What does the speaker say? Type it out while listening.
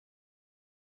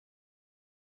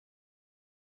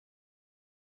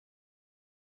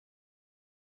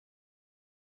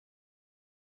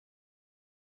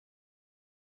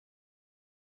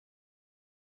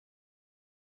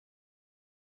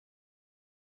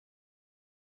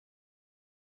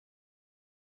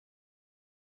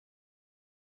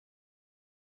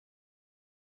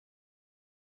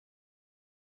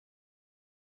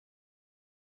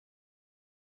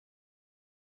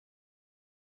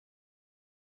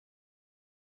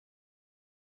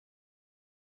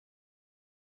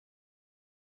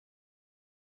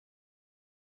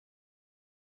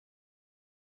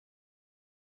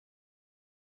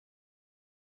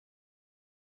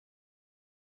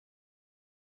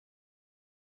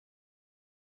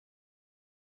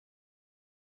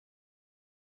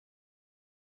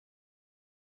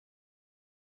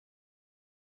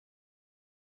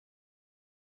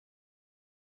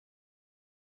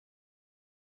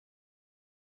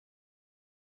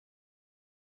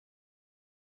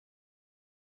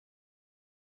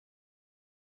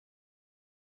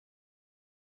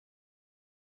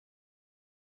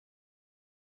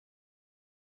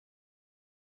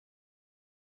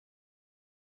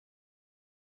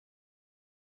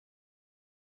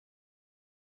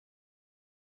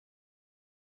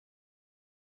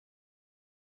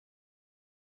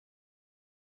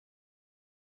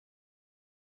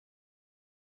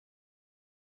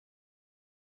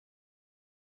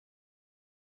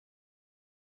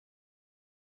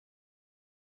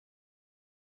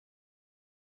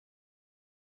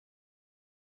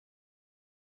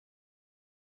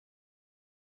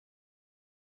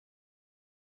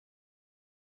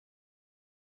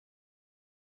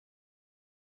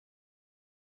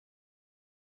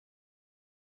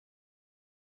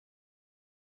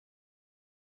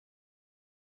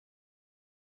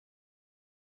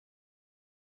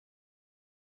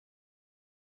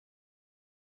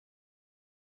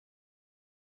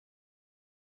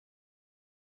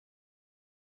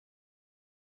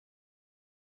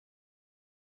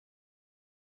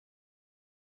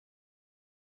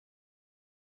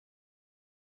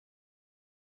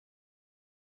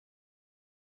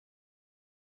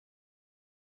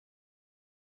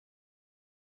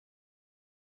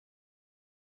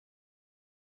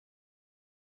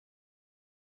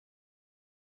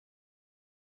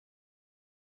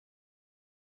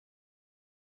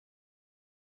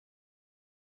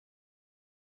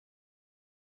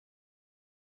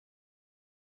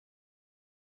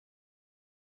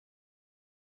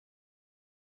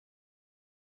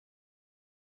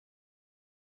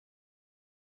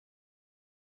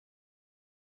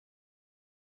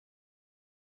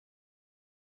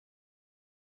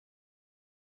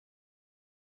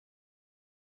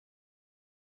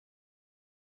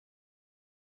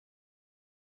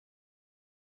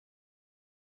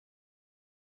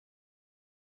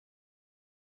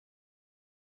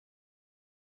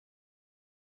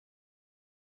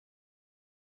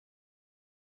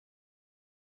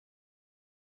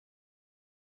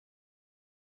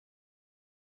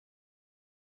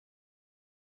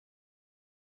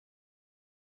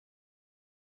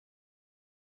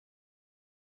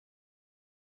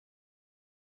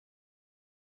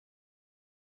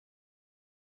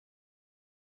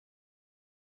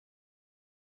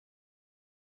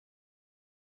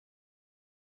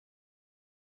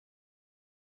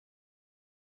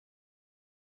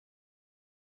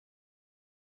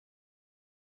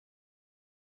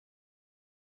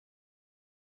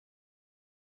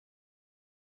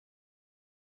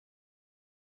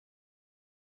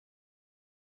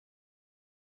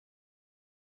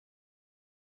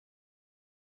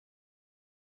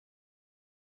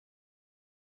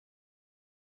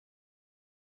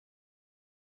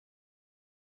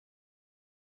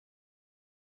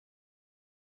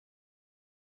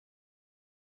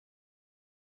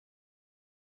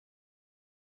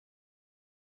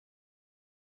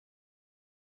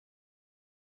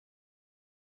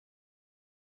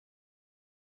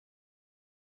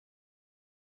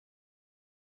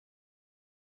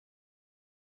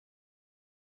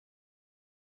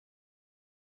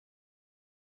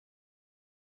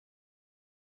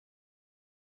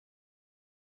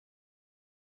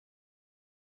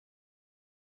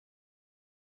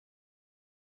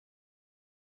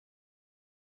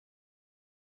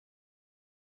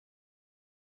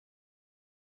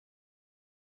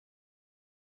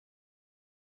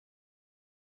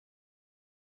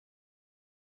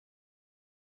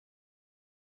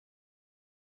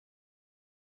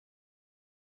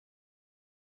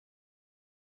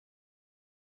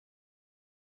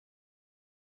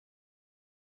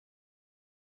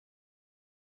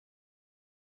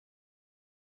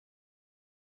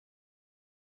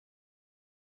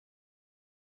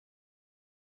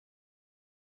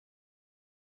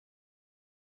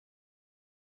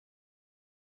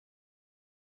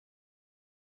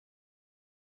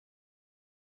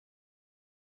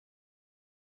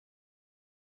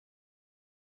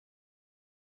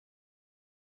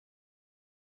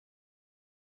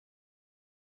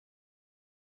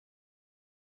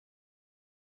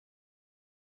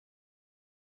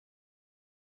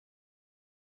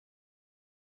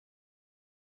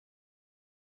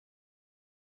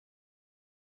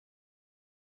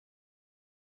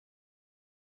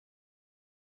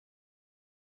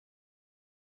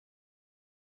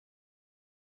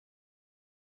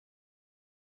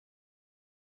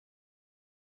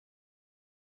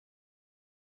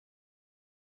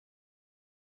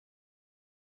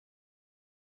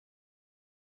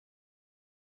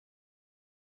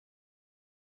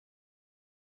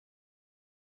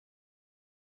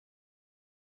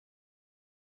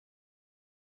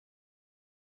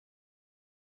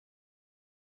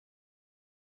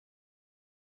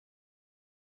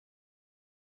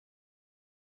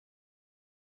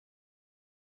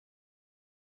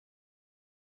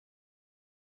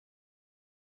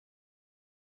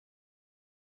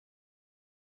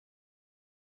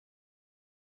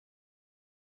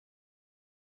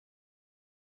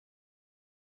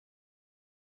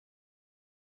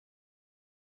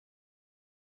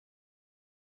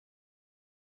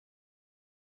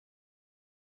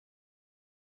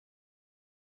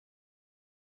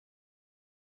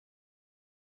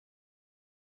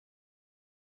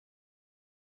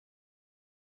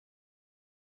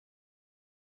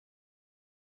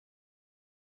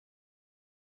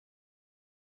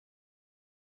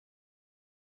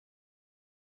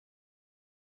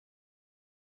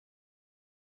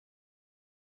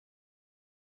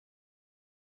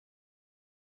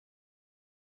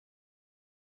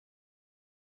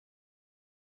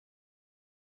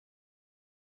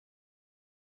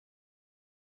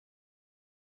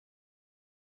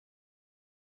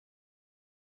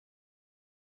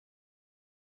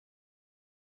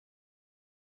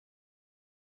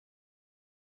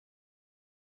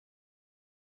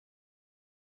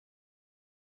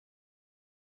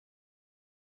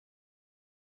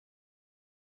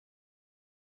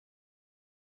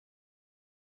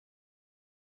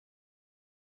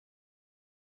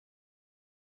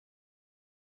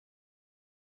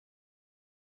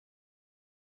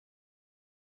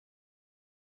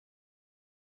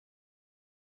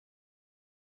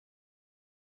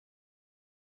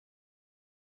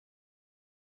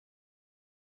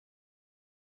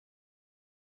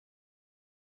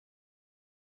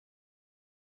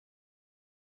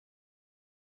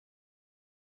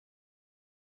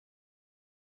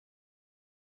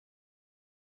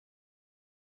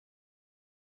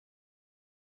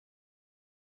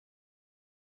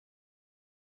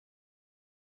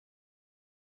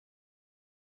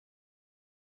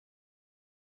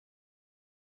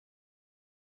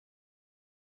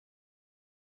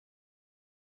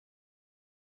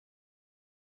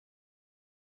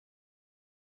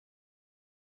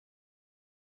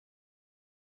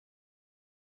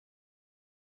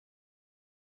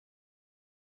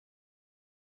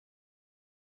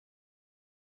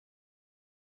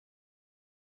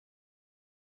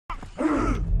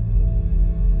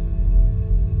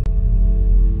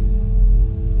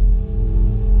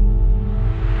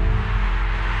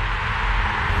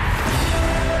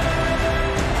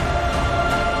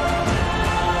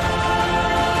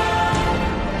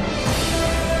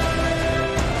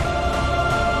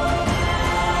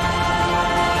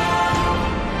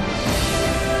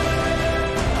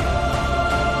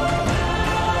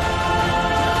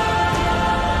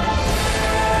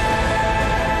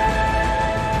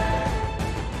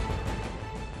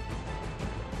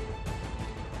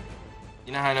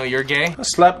You know how I know you're gay? I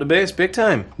slapped the bass big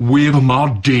time. With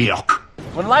my dick.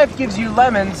 When life gives you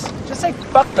lemons, just say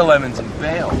fuck the lemons and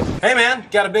bail. Hey man,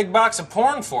 got a big box of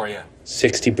porn for you.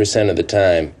 60% of the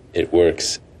time, it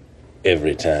works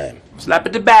every time. Slap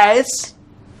at the bass.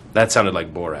 That sounded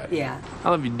like Borat. Yeah. I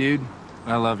love you, dude.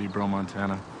 I love you, bro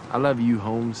Montana. I love you,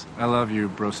 Holmes. I love you,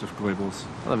 Broseph Goebbels.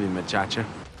 I love you, Machacha.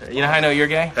 You know how I know you're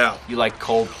gay? How? You like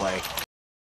Coldplay.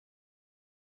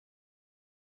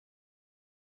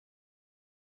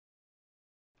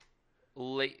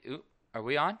 Are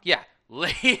we on? Yeah.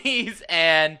 Ladies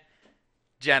and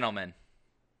gentlemen.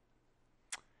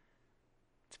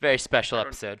 It's a very special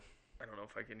episode. I don't know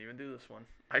if I can even do this one.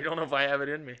 I don't know if I have it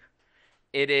in me.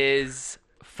 It is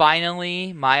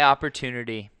finally my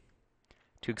opportunity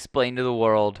to explain to the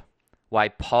world why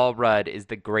Paul Rudd is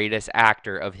the greatest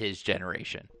actor of his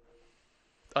generation.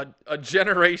 A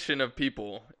generation of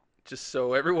people, just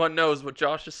so everyone knows what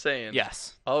Josh is saying.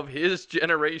 Yes. Of his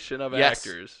generation of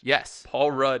actors. Yes.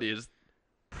 Paul Rudd is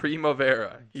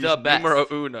primavera. He's the best. Numero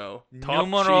uno. Top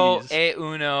Numero cheese.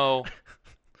 uno.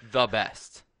 The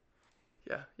best.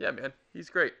 Yeah, man. He's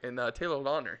great. And Taylor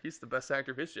Lautner, he's the best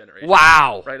actor of his generation.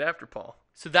 Wow. Right after Paul.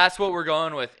 So that's what we're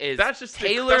going with. Is That's just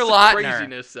Taylor the Lautner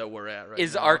craziness that we're at right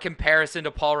is now. our comparison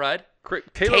to Paul Rudd?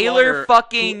 Taylor Lautner,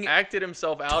 fucking who acted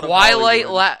himself out Twilight, of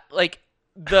Hollywood.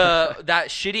 that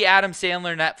shitty Adam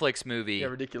Sandler Netflix movie. Yeah,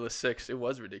 Ridiculous 6. It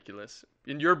was ridiculous.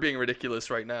 And you're being ridiculous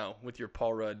right now with your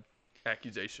Paul Rudd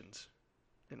accusations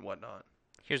and whatnot.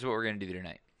 Here's what we're going to do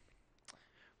tonight.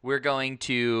 We're going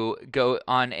to go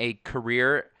on a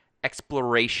career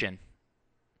exploration,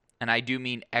 and I do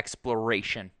mean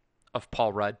exploration, of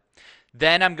Paul Rudd.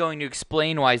 Then I'm going to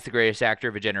explain why he's the greatest actor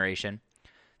of a generation.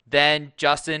 Then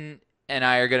Justin and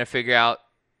I are going to figure out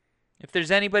if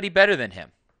there's anybody better than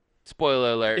him.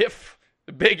 Spoiler alert.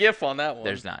 Big if on that one.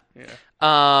 There's not.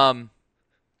 Yeah.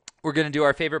 We're going to do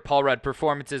our favorite Paul Rudd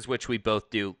performances, which we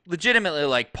both do. Legitimately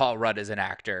like Paul Rudd as an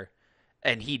actor,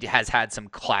 and he has had some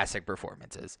classic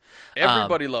performances.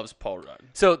 Everybody loves Paul Rudd.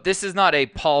 So this is not a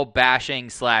Paul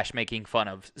bashing / making fun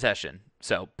of session.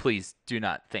 So please do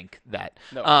not think that.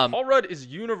 No, Paul Rudd is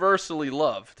universally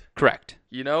loved. Correct.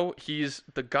 You know,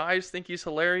 the guys think he's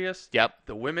hilarious. Yep.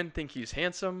 The women think he's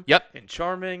handsome. Yep. And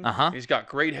charming. Uh-huh. He's got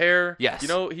great hair. Yes. You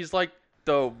know, he's like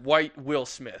the white Will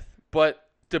Smith. But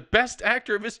the best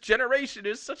actor of his generation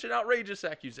is such an outrageous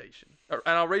accusation. Or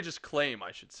an outrageous claim,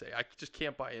 I should say. I just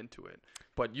can't buy into it.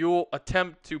 But you'll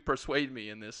attempt to persuade me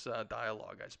in this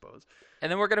dialogue, I suppose.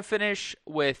 And then we're going to finish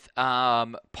with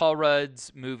Paul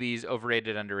Rudd's movies,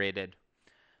 overrated, underrated.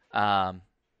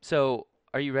 So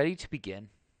are you ready to begin?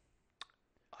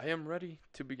 I am ready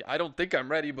to begin. I don't think I'm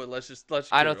ready, but let's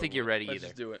I don't think you're ready let's either.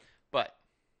 Let's just do it. But,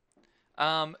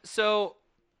 so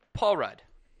Paul Rudd.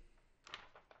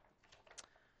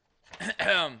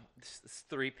 This is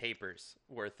 3 papers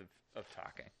worth of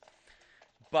talking.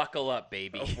 Buckle up,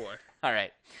 baby. Oh, boy. All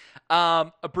right.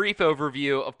 A brief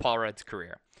overview of Paul Rudd's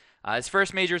career. His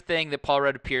first major thing that Paul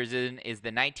Rudd appears in is the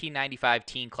 1995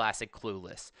 teen classic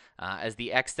Clueless. As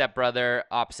the ex-stepbrother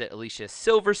opposite Alicia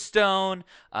Silverstone,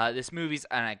 this movie's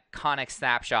an iconic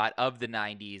snapshot of the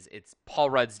 90s. It's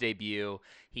Paul Rudd's debut.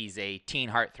 He's a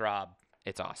teen heartthrob.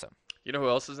 It's awesome. You know who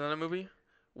else is in that movie?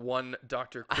 One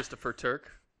Dr. Christopher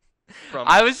Turk.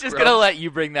 I was just going to let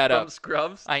you bring that up. From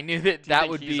Scrubs. I knew that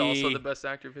would be... he's also the best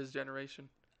actor of his generation?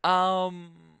 No,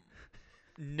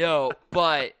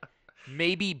 but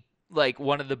maybe like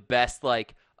one of the best,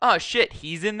 like, oh shit,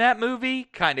 he's in that movie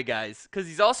kind of guys. Because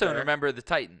he's also in Remember of the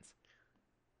Titans.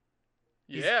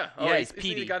 Yeah. He's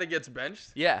Petey. The guy that gets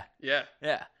benched? Yeah. Yeah.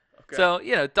 Yeah. Okay. So,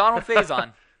 Donald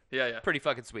Faison. Yeah. Pretty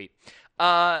fucking sweet.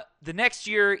 The next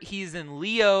year, he's in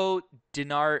Leo.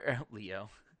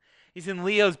 He's in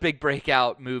Leo's big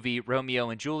breakout movie, Romeo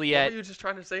and Juliet. What were you just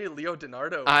trying to say? Leo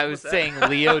DiNardo? I was saying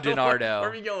Leo DiNardo. Where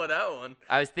are we going with that one?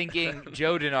 I was thinking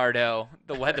Joe DiNardo,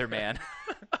 the weatherman,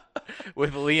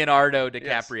 with Leonardo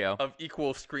DiCaprio. Yes, of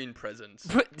equal screen presence,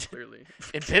 clearly.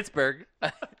 In Pittsburgh.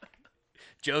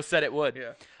 Joe said it would.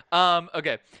 Yeah.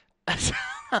 Okay.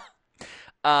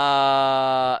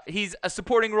 He's a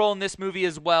supporting role in this movie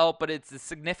as well, but it's a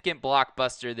significant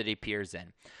blockbuster that he appears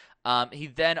in. He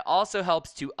then also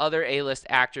helps 2 other A-list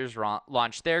actors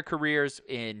launch their careers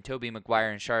in Tobey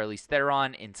Maguire and Charlize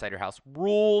Theron in Cider House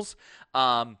Rules,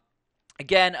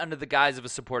 again under the guise of a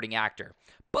supporting actor.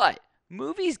 But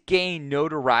movies gain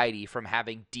notoriety from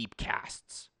having deep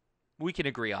casts. We can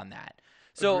agree on that.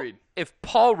 So Agreed. If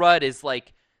Paul Rudd is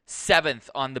like 7th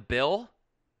on the bill,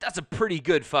 that's a pretty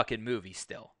good fucking movie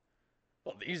still.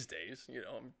 Well, these days,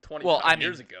 25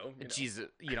 years ago.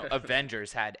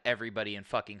 Avengers had everybody in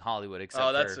fucking Hollywood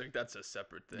except that's a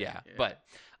separate thing. Yeah, but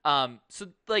so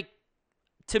like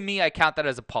to me, I count that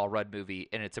as a Paul Rudd movie,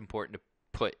 and it's important to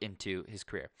put into his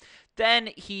career. Then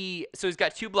he's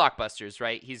got 2 blockbusters,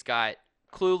 right? He's got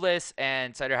Clueless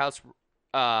and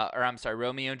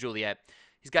Romeo and Juliet.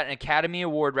 He's got an Academy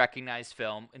Award recognized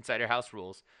film, Cider House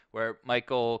Rules, where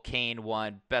Michael Caine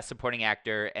won Best Supporting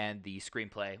Actor and the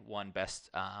screenplay won Best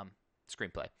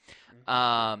Screenplay.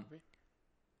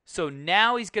 So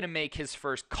now he's going to make his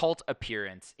first cult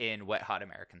appearance in Wet Hot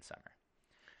American Summer.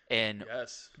 And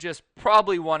just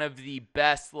probably one of the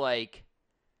best, like,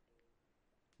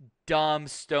 dumb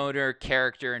stoner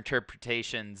character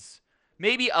interpretations,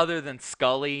 maybe other than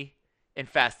Scully in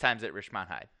Fast Times at Ridgemont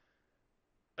High.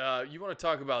 You want to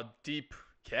talk about deep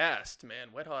cast, man.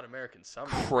 Wet Hot American Summer.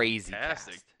 Crazy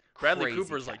fantastic. cast. Bradley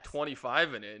Cooper's like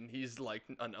 25 in it, and he's like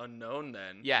an unknown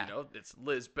then. Yeah. You know, it's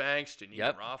Liz Banks,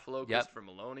 Janina Garofalo, Christopher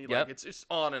Maloney. Yep. Like, it's just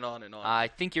on and on and on. I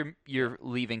think you're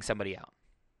leaving somebody out.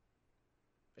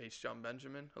 H. John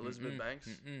Benjamin, Elizabeth Banks.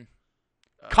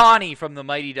 Connie from the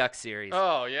Mighty Ducks series.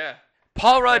 Oh, yeah.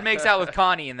 Paul Rudd makes out with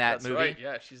Connie in that That's movie. right.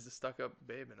 Yeah, she's the stuck-up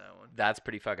babe in that one. That's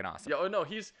pretty fucking awesome. Yeah, oh, no,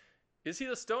 is he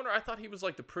the stoner? I thought he was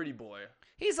like the pretty boy.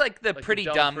 He's like the pretty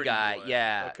dumb pretty guy. boy.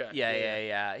 Yeah. Okay.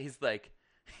 Yeah. He's like,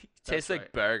 he tastes like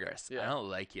right. burgers. Yeah. I don't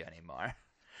like you anymore.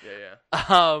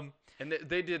 Yeah. And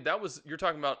they did, you're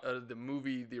talking about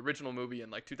the original movie in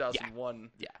like 2001.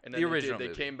 Yeah. And then they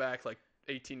came back like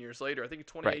 18 years later. I think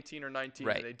 2018 or 19.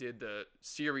 Right. And they did the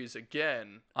series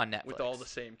again on Netflix with all the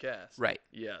same cast. Right.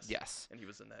 Yes. And he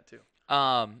was in that too.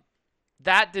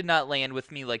 That did not land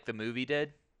with me like the movie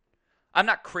did. I'm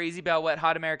not crazy about Wet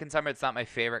Hot American Summer. It's not my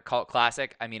favorite cult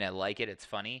classic. I mean, I like it. It's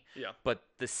funny. Yeah. But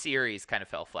the series kind of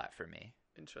fell flat for me.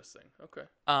 Interesting. Okay.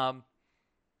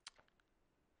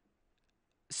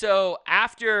 So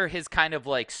after his kind of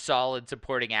like solid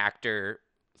supporting actor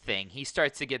thing, he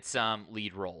starts to get some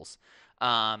lead roles.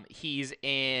 He's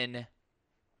in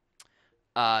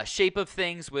Shape of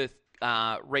Things with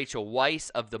Rachel Weisz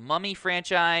of the Mummy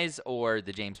franchise or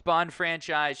the James Bond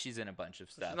franchise. She's in a bunch of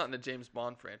stuff. She's not in the James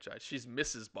Bond franchise. She's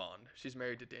Mrs. Bond. She's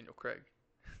married to Daniel Craig.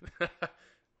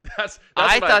 that's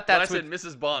I thought that's when I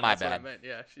said Mrs. Bond. My that's bad. what I meant.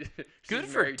 Yeah. Good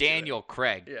for Daniel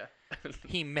Craig. Yeah.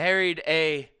 He married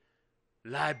a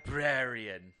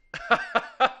librarian.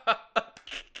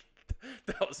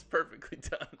 That was perfectly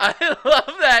done. I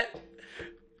love that.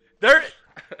 There.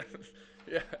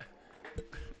 Yeah.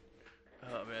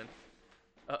 Oh man.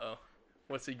 Uh-oh.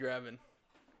 What's he grabbing?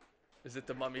 Is it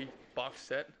the Mummy box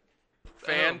set?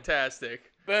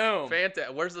 Fantastic. Boom.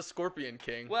 Fantastic. Where's the Scorpion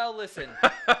King? Well, listen.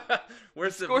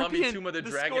 Where's the Mummy Tomb of the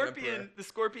Dragon Emperor? The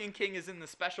Scorpion King is in the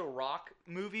special Rock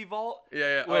movie vault.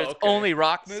 Yeah. Where it's only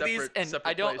Rock movies, Separate and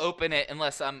I don't place. open it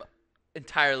unless I'm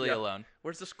entirely alone.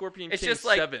 Where's the Scorpion It's King just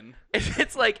like 7?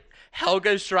 It's like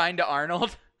Helga's Shrine to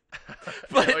Arnold,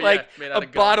 but Oh, yeah, like made a out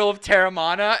of gum. bottle of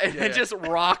Terramana and then Yeah. just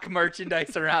Rock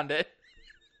merchandise around it.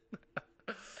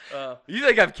 You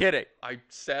think I'm kidding? I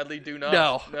sadly do not.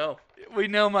 No. We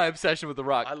know my obsession with The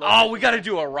Rock. I love We it. got to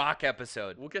do a Rock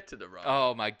episode. We'll get to The Rock.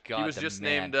 Oh my God. He was the just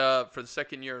man. named for the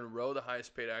second year in a row the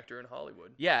highest paid actor in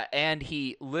Hollywood. Yeah, and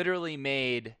he literally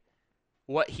made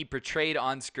what he portrayed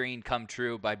on screen come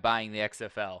true by buying the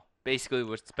XFL. Basically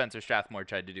what Spencer Strathmore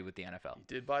tried to do with the NFL. He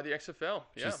did buy the XFL.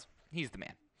 Yeah. He's the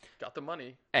man. Got the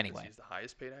money. Anyway. He's the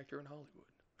highest paid actor in Hollywood.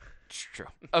 It's true.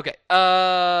 Okay.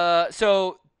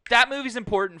 So that movie's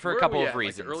important for a couple of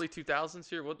reasons. Like early 2000s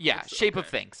here? Shape of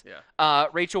Things. Yeah.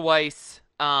 Rachel Weisz,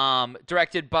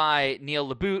 directed by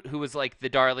Neil LaBute, who was like the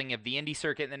darling of the indie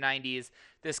circuit in the 90s.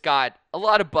 This got a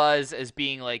lot of buzz as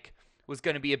being like, was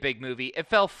going to be a big movie. It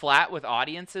fell flat with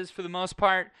audiences for the most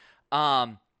part.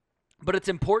 But it's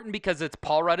important because it's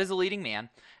Paul Rudd as a leading man,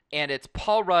 and it's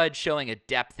Paul Rudd showing a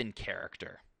depth in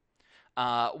character.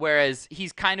 Whereas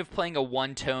he's kind of playing a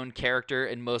one-tone character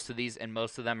in most of these, and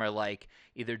most of them are like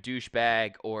either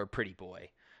douchebag or pretty boy.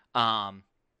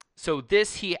 So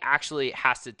this, he actually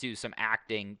has to do some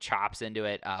acting chops into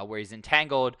it, where he's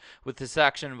entangled with the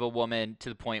seduction of a woman to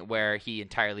the point where he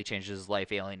entirely changes his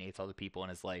life, alienates all the people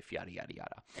in his life, yada, yada,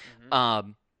 yada.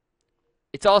 Mm-hmm.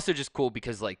 It's also just cool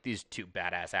because like these two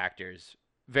badass actors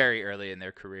very early in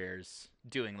their careers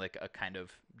doing like a kind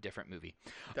of different movie.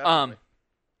 Definitely.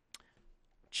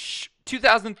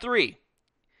 2003,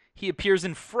 he appears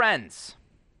in Friends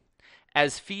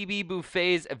as Phoebe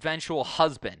Buffay's eventual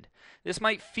husband. This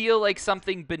might feel like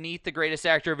something beneath the greatest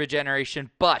actor of a generation,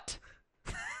 but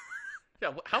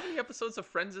Yeah, how many episodes of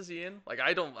Friends is he in? Like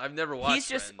I've never watched. he's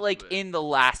just Friends, like but, in the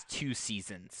last 2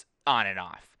 seasons, on and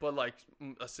off. but like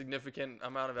a significant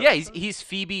amount of Yeah, episodes? he's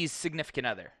Phoebe's significant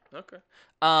other. Okay.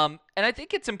 And I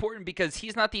think it's important because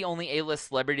he's not the only A-list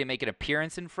celebrity to make an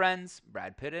appearance in Friends.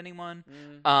 Brad Pitt, anyone?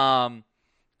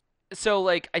 So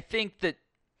like I think that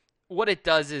what it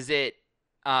does is it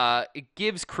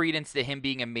gives credence to him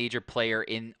being a major player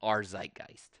in our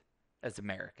zeitgeist as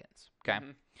Americans. Okay.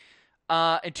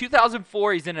 In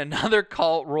 2004, he's in another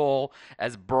cult role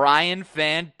as Brian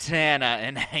Fantana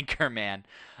in Anchorman,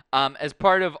 as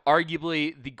part of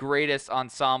arguably the greatest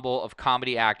ensemble of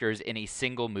comedy actors in a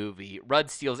single movie. Rudd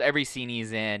steals every scene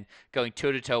he's in, going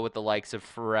toe-to-toe with the likes of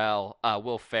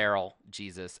Will Ferrell,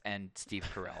 and Steve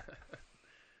Carell.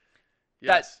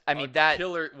 Yes, that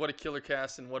killer. What a killer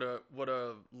cast, and what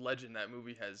a legend that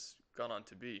movie has gone on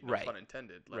to be. No right. pun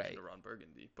intended. Legend Right. of Ron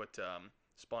Burgundy. But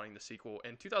spawning the sequel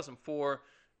in 2004,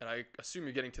 and I assume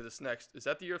you're getting to this next. Is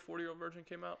that the year 40-Year-Old Virgin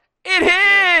came out? It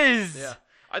is. Yeah,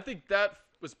 I think that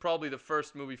was probably the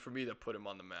first movie for me that put him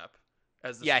on the map.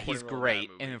 As the He's supporting role great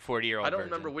in that in movie. the 40-Year-Old I don't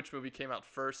Virgin. remember which movie came out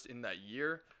first in that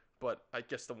year, but I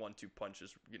guess the 1-2 punch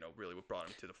is, really what brought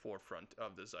him to the forefront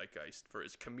of the zeitgeist for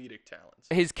his comedic talents.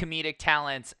 His comedic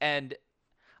talents, and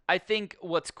I think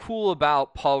what's cool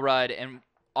about Paul Rudd, and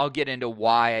I'll get into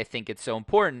why I think it's so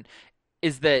important,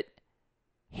 is that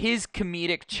his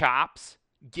comedic chops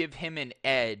give him an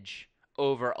edge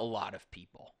over a lot of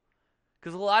people.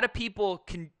 Because a lot of people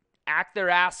can act their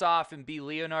ass off and be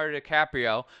Leonardo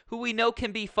DiCaprio, who we know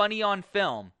can be funny on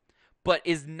film, but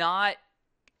is not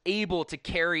able to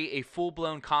carry a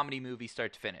full-blown comedy movie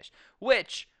start to finish,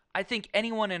 which I think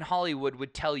anyone in Hollywood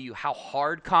would tell you how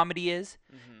hard comedy is.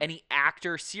 Any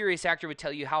serious actor would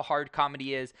tell you how hard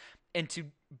comedy is. And to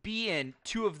be in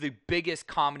two of the biggest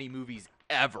comedy movies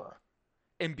ever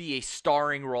and be a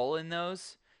starring role in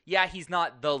those, yeah, he's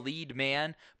not the lead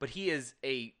man, but he is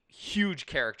a huge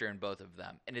character in both of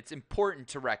them. And it's important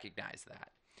to recognize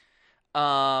that.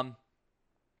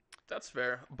 That's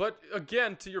fair. But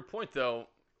again, to your point, though,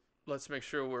 let's make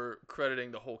sure we're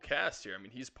crediting the whole cast here. I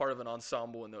mean, he's part of an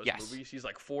ensemble in those movies. He's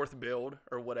like fourth build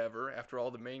or whatever after all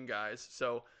the main guys.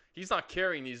 So he's not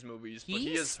carrying these movies, but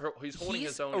he's holding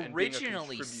his own. He's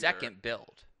originally second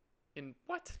build. In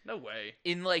what? No way.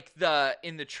 In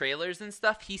the trailers and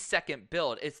stuff, he's second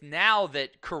build. It's now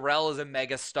that Carell is a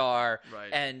megastar, Right.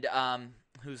 And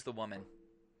who's the woman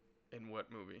In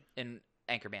what movie? in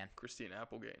Anchorman? Christina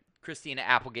Applegate. Christina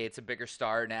Applegate's a bigger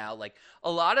star now. Like, a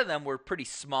lot of them were pretty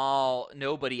small,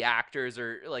 nobody actors,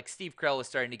 or like Steve Carell was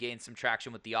starting to gain some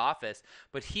traction with The Office,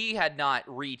 but he had not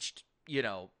reached,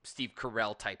 Steve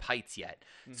Carell type heights yet.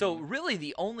 So really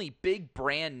the only big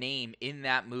brand name in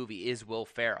that movie is Will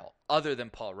Ferrell, other than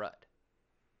Paul Rudd.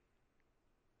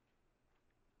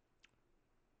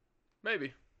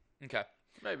 Maybe. Okay.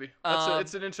 Maybe.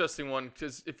 It's an interesting one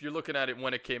because if you're looking at it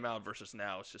when it came out versus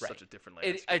now, it's just such a different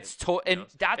landscape. That's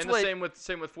and what the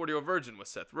same with 40-Year-Old Virgin with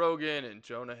Seth Rogen and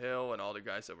Jonah Hill and all the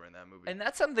guys that were in that movie. And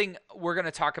that's something we're going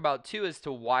to talk about too, as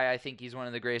to why I think he's one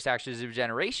of the greatest actors of his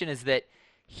generation, is that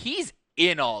he's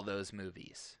in all those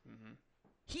movies.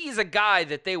 He's a guy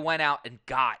that they went out and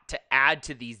got to add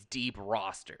to these deep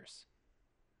rosters.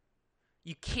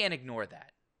 You can't ignore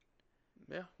that.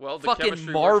 Yeah, well, the fucking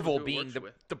chemistry Marvel works with who it being works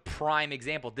with. the prime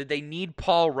example. Did they need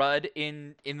Paul Rudd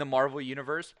in the Marvel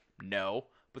universe? No,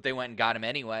 but they went and got him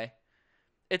anyway.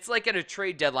 It's like at a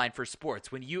trade deadline for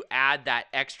sports when you add that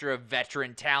extra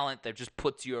veteran talent that just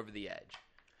puts you over the edge.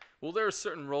 Well, there are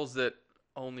certain roles that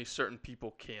only certain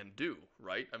people can do,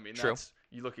 right? I mean, True.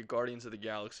 You look at Guardians of the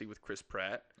Galaxy with Chris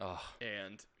Pratt, Oh,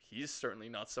 and he's certainly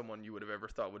not someone you would have ever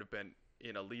thought would have been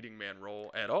in a leading man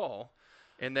role at all.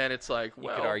 And then it's like, you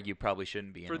well, could argue probably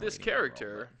shouldn't be in for a this leading man role,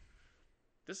 character,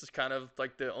 this is kind of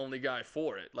like the only guy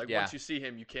for it. Like, Yeah. once you see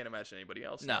him, you can't imagine anybody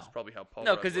else. No. That's probably how Paul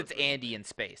No, Rudd because was it's with him. Andy in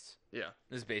space. Yeah,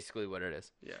 This is basically what it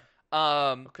is. yeah.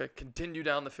 Okay, continue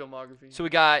down the filmography. So we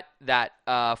got that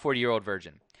 40-Year-Old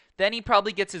Virgin. Then he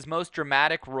probably gets his most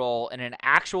dramatic role in an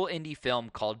actual indie film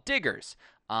called Diggers.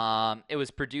 It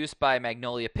was produced by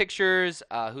Magnolia Pictures,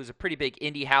 who's a pretty big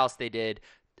indie house. They did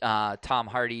Tom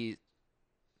Hardy's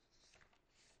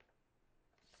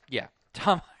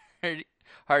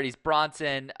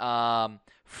Bronson,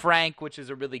 Frank, which is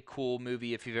a really cool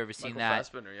movie if you've ever seen Michael that.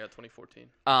 Fassbender, yeah,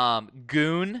 2014.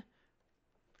 Goon,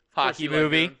 hockey you like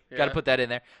movie. Goon, Got to yeah. put that in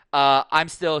there. I'm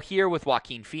Still Here with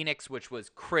Joaquin Phoenix, which was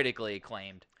critically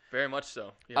acclaimed. Very much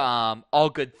so. Yeah. All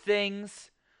Good Things.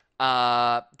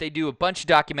 They do a bunch of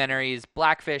documentaries: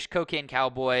 Blackfish, Cocaine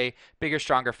Cowboy, Bigger,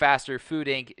 Stronger, Faster, Food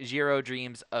Inc., Jiro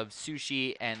Dreams of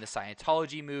Sushi, and the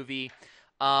Scientology movie.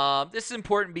 This is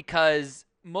important because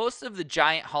most of the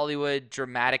giant Hollywood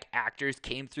dramatic actors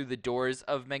came through the doors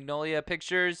of Magnolia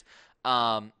Pictures.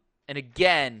 And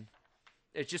again,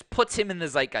 it just puts him in the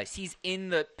zeitgeist. He's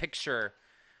in the picture.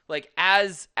 Like,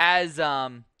 as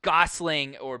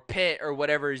Gosling or Pitt or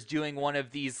whatever is doing one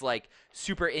of these like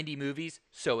super indie movies,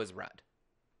 so is Rudd.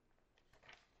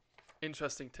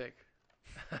 Interesting take.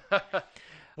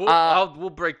 We'll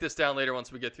break this down later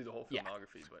once we get through the whole Yeah.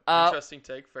 filmography. But interesting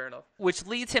take. Fair enough. Which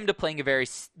leads him to playing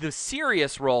the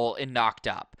serious role in Knocked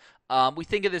Up. We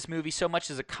think of this movie so much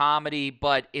as a comedy,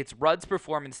 but it's Rudd's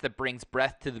performance that brings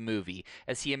breath to the movie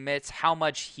as he admits how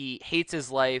much he hates his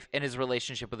life and his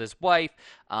relationship with his wife.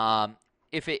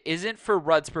 If it isn't for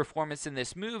Rudd's performance in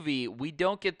this movie, we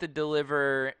don't get the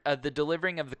delivering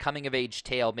of the coming-of-age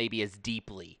tale maybe as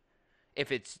deeply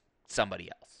if it's somebody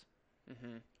else.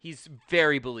 Mm-hmm. He's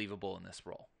very believable in this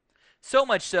role. So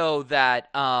much so that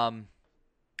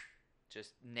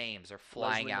just names are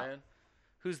flying Leslie out. Mann,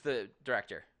 Who's the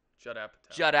director? Judd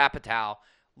Apatow. Judd Apatow.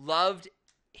 Loved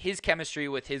his chemistry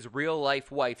with his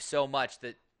real-life wife so much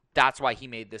that's why he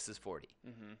made This Is 40.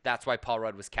 Mm-hmm. That's why Paul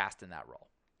Rudd was cast in that role.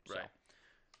 So. Right.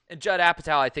 And Judd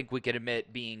Apatow, I think we could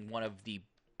admit, being one of the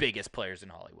biggest players in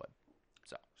Hollywood.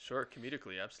 So Sure,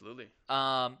 comedically, absolutely.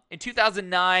 in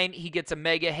 2009, he gets a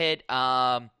mega hit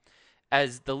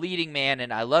as the leading man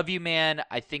in I Love You Man.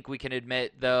 I think we can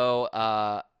admit,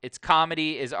 though, its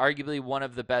comedy is arguably one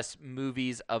of the best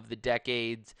movies of the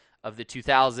decades of the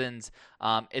 2000s.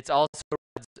 It's also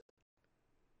Rudd's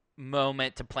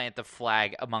moment to plant the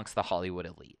flag amongst the Hollywood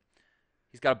elite.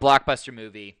 He's got a blockbuster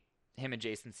movie, him and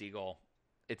Jason Segel.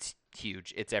 It's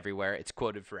huge. It's everywhere. It's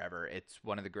quoted forever. It's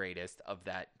one of the greatest of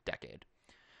that decade.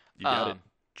 You got it,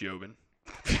 Jobin.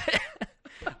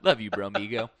 Love you, bro,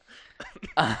 amigo.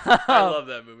 I love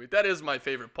that movie. That is my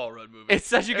favorite Paul Rudd movie. It's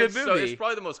such a good So movie. it's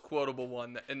probably the most quotable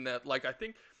one. In that, like, I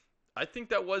think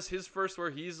that was his first where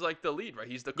he's like the lead, right?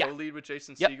 He's the co-lead with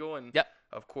Jason Segel, and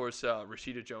of course,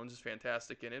 Rashida Jones is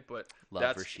fantastic in it. But Love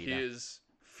that's Rashida. his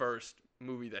first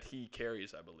movie that he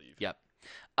carries, I believe. Yep.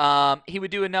 He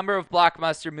would do a number of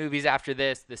blockbuster movies after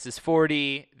this. This Is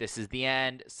 40, This Is the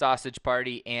End, Sausage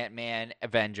Party, Ant-Man,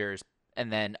 Avengers,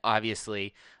 and then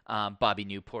obviously Bobby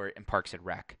Newport and Parks and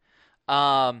Rec.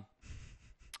 While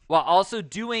also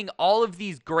doing all of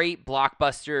these great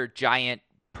blockbuster giant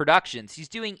productions. He's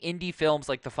doing indie films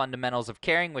like The Fundamentals of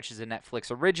Caring, which is a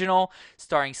Netflix original,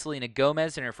 starring Selena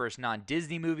Gomez in her first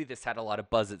non-Disney movie. This had a lot of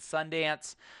buzz at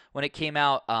Sundance when it came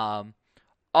out.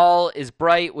 All Is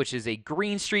Bright, which is a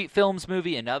Green Street Films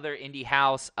movie, another indie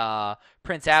house.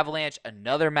 Prince Avalanche,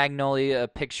 another Magnolia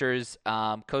Pictures,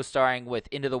 co-starring with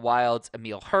Into the Wild's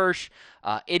Emile Hirsch.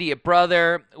 Idiot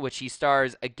Brother, which he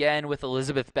stars again with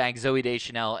Elizabeth Banks, Zooey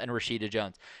Deschanel, and Rashida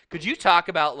Jones. Could you talk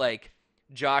about, like,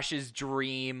 Josh's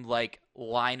dream, like,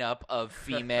 lineup of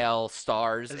female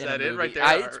stars Is in that a it movie? right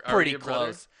there? It's Our pretty Idiot Brother?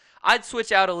 close. I'd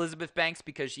switch out Elizabeth Banks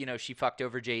because, she fucked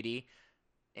over JD.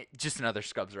 Just another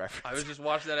Scrubs reference. I was just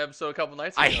watching that episode a couple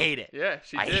nights ago. I hate it. Yeah,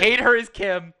 she I did. hate her as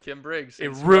Kim. Kim Briggs. It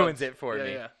in ruins Scrubs. it for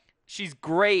me. Yeah. She's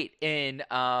great in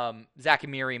Zack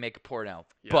and Miri Make a Porno,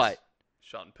 Yes. but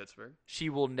Shot in Pittsburgh. she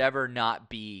will never not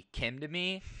be Kim to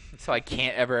me, so I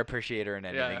can't ever appreciate her in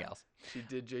anything Yeah. else. She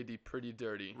did JD pretty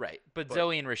dirty. Right, but But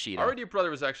Zoe and Rashida. Our Idiot Brother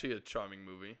was actually a charming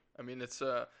movie. I mean, it's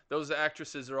those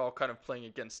actresses are all kind of playing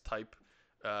against type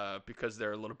because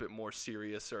they're a little bit more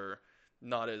serious or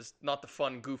not the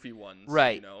fun, goofy ones.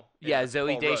 Right. Yeah, And Zooey Paul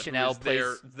Rudd, who Deschanel is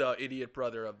there, plays- the idiot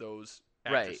brother of those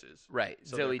actresses. Right.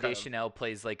 So they're Zooey kind of- Deschanel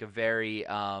plays like a very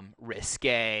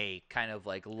risque kind of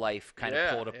like life kind yeah,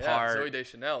 of pulled yeah. apart. Zooey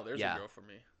Deschanel, there's Yeah. a girl for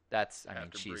me. That's I mean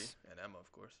After she's Brie and Emma,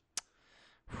 of course.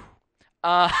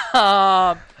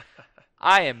 I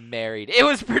am married. It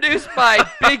was produced by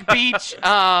Big Beach,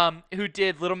 who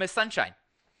did Little Miss Sunshine.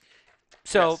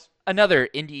 So Yes. another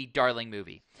indie darling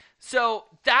movie. So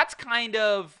that's kind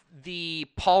of the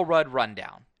Paul Rudd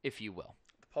rundown, if you will.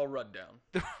 Paul Rudd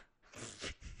down.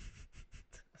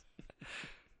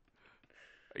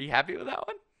 Are you happy with that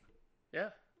one? Yeah.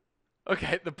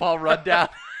 Okay, the Paul Rudd down.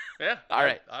 Yeah. All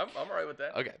right. I'm all right with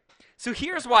that. Okay. So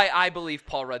here's why I believe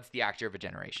Paul Rudd's the actor of a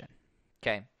generation.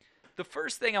 Okay. The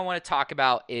first thing I want to talk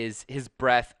about is his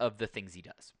breadth of the things he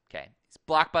does. Okay. He's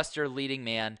a blockbuster leading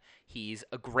man. He's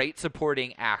a great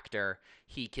supporting actor.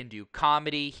 He can do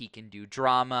comedy. He can do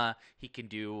drama. He can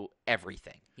do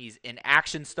everything. He's an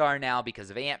action star now because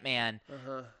of Ant-Man.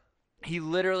 Uh-huh. He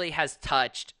literally has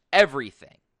touched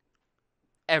everything.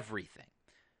 Everything.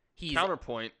 He's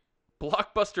Counterpoint,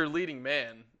 blockbuster leading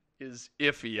man is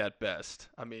iffy at best.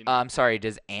 I mean, I'm sorry,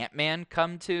 does Ant-Man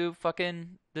come to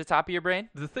fucking the top of your brain?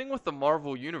 the thing with the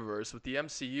Marvel universe, with the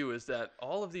MCU, is that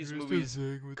all of these movies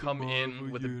come in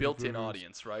with a built-in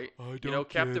audience, right?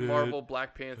 Captain Marvel,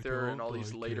 Black Panther, and all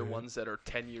these later ones that are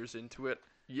 10 years into it.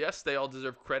 Yes, they all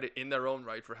deserve credit in their own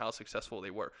right for how successful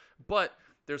they were. But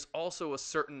there's also a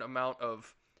certain amount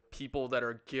of people that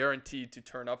are guaranteed to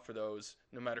turn up for those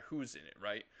no matter who's in it,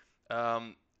 right?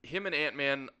 Him and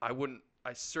Ant-Man, I wouldn't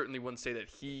I certainly wouldn't say that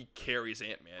he carries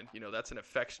Ant-Man. You know, that's an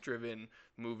effects-driven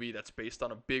movie that's based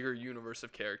on a bigger universe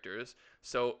of characters.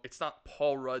 So it's not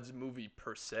Paul Rudd's movie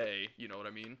per se. You know what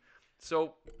I mean?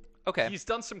 So Okay. he's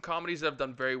done some comedies that have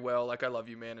done very well, like I Love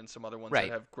You, Man, and some other ones Right.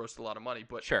 that have grossed a lot of money.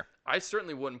 But Sure. I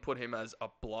certainly wouldn't put him as a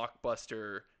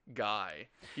blockbuster guy.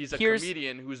 He's a Here's-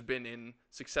 comedian who's been in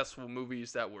successful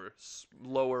movies that were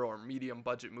lower or medium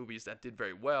budget movies that did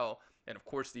very well, and of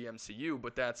course the MCU.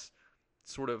 But that's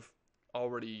sort of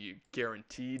already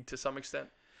guaranteed to some extent.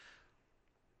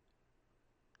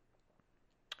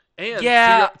 And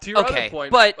Yeah, to your okay, other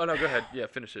point, but- oh no, go ahead. Yeah,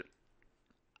 finish it.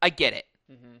 I get it.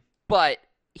 Mm-hmm. But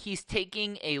he's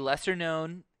taking a lesser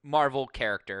known Marvel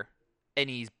character and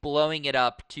he's blowing it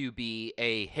up to be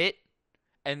a hit,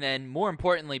 and then more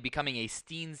importantly becoming a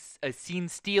scene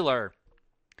stealer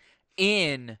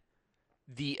in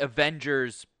the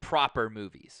Avengers proper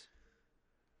movies.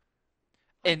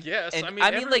 And Yes, and, I mean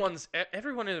like,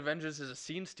 everyone in Avengers is a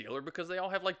scene stealer because they all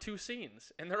have like 2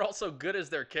 scenes, and they're all so good as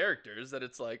their characters that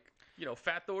it's like, you know,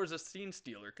 Fat Thor's a scene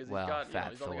stealer because Well,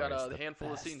 he's only got Thor is a the handful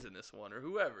best. of scenes in this one, or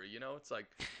whoever, you know. It's like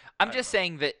I'm just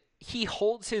saying that he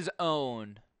holds his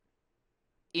own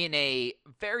in a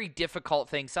very difficult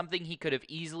thing, something he could have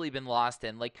easily been lost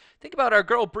in. Like, think about our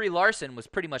girl Brie Larson was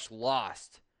pretty much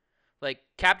lost. Like,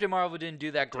 Captain Marvel didn't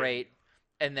do that great,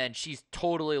 and then she's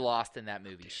totally lost in that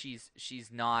movie. She's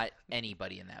not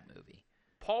anybody in that movie.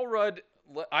 Paul Rudd.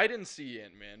 I didn't see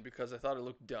Ant-Man because I thought it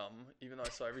looked dumb, even though I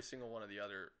saw every single one of the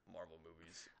other Marvel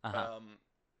movies. Uh-huh.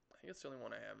 I think it's the only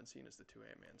one I haven't seen is the 2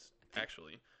 Ant-Mans,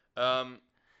 actually.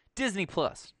 Disney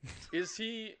Plus. Is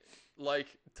he, like,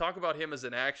 talk about him as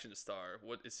an action star?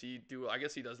 What does he do? I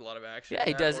guess he does a lot of action. Yeah, in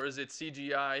he that, does. Or is it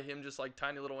CGI, him just like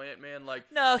tiny little Ant-Man?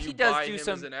 Like, No, do he you does buy do him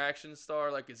some- as an action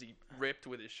star? Like, is he ripped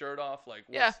with his shirt off? Like,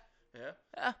 Yeah.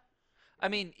 Yeah? I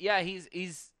mean, yeah,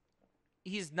 he's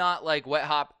not like Wet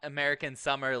Hot American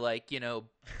Summer, like, you know,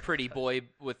 pretty boy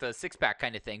with a six-pack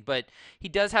kind of thing. But he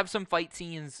does have some fight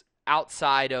scenes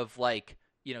outside of, like,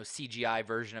 you know, CGI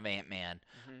version of Ant-Man.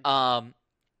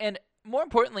 And more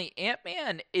importantly,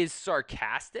 Ant-Man is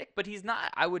sarcastic, but he's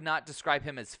not. I would not describe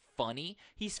him as funny.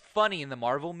 He's funny in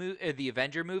the the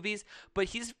Avenger movies, but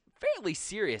he's fairly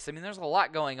serious. I mean, there's a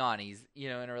lot going on. He's, you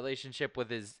know, in a relationship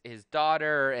with his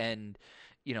daughter, and,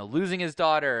 you know, losing his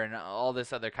daughter, and all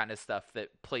this other kind of stuff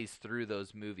that plays through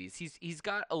those movies. He's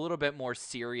got a little bit more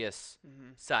serious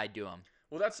side to him.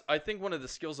 Well, that's, I think, one of the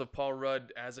skills of Paul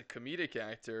Rudd as a comedic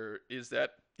actor is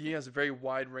that he has a very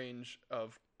wide range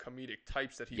of comedic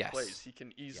types that he Yes. plays. He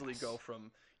can easily Yes. go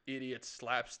from idiot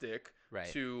slapstick Right.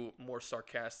 to more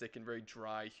sarcastic and very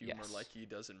dry humor, Yes. like he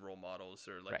does in Role Models,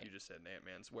 or like Right. you just said in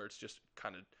Ant-Man's, where it's just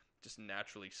kind of just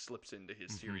naturally slips into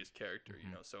his serious character, you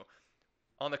know. So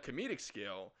on the comedic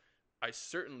scale, I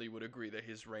certainly would agree that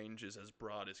his range is as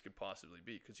broad as could possibly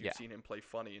be, because you've Yeah. seen him play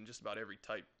funny in just about every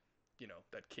type, you know,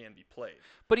 that can be played.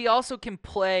 But he also can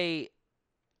play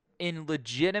in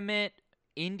legitimate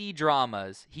indie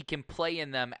dramas. He can play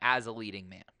in them as a leading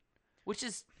man, which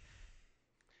is,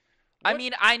 I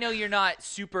mean, I know you're not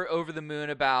super over the moon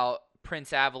about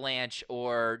Prince Avalanche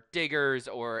or Diggers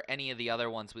or any of the other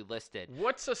ones we listed.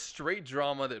 What's a straight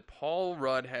drama that Paul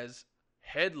Rudd has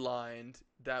headlined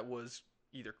that was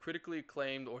either critically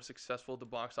acclaimed or successful at the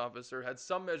box office, or had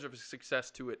some measure of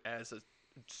success to it as a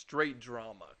straight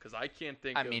drama? Because I can't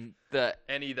think I of mean,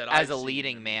 any that as I've a seen.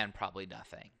 leading man, probably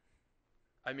nothing.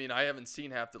 I mean, I haven't seen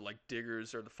half the, like,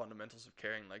 Diggers or The Fundamentals of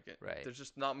Caring. Like, Right. There's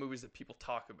just not movies that people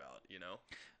talk about, you know?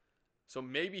 So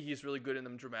maybe he's really good in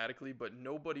them dramatically, but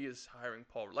nobody is hiring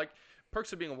Paul. Like,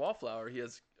 Perks of Being a Wallflower, he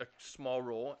has a small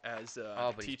role as a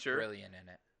But teacher. he's brilliant in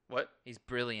it. What? He's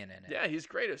brilliant in it. Yeah, he's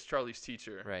great as Charlie's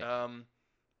teacher. Right.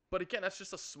 But again, that's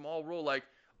just a small role. Like,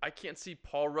 I can't see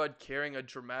Paul Rudd carrying a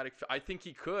dramatic. I think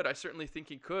he could. I certainly think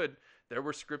he could. There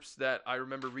were scripts that I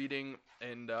remember reading,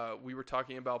 and we were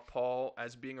talking about Paul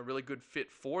as being a really good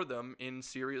fit for them in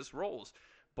serious roles.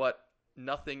 But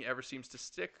nothing ever seems to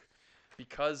stick,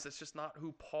 because it's just not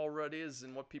who Paul Rudd is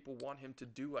and what people want him to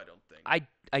do, I don't think.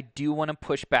 I do want to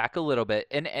push back a little bit,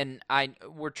 and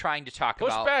we're trying to talk Push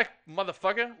about back,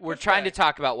 motherfucker. we're Push trying to back.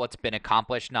 talk about what's been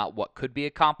accomplished, not what could be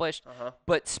accomplished. Uh-huh.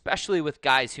 But especially with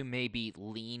guys who maybe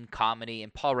lean comedy,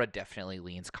 and Paul Rudd definitely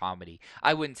leans comedy.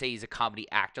 I wouldn't say he's a comedy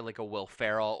actor like a Will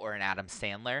Ferrell or an Adam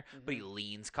Sandler, but he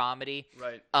leans comedy.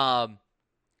 Right.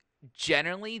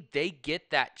 Generally, they get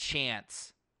that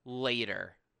chance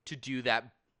later to do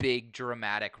that big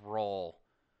dramatic role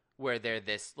where they're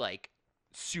this, like,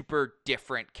 super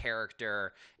different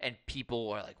character, and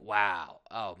people are like, wow,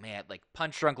 oh man, like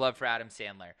Punch Drunk Love for Adam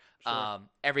Sandler, Sure.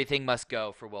 Everything Must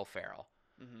Go for Will Ferrell.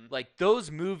 Like, those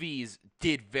movies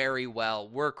did very well,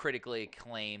 were critically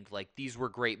acclaimed. Like, these were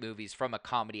great movies from a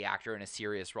comedy actor in a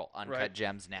serious role. Uncut Right.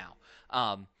 gems now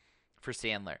for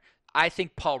Sandler. I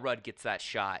think Paul Rudd gets that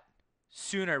shot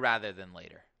sooner rather than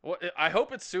later. Well, I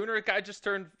hope it's sooner. A guy just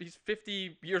he's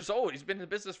 50 years old. He's been in the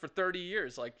business for 30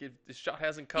 years. Like, his shot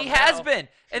hasn't come. He has now, been.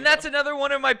 And you that's know? another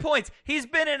one of my points. He's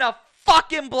been in a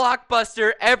fucking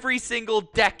blockbuster every single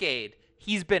decade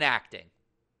he's been acting.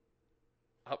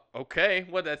 Okay.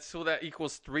 So that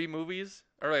equals 3 movies?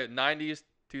 All right, 90s,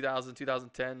 2000,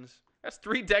 2010s. That's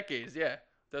 3 decades, yeah.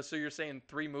 So you're saying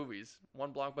 3 movies,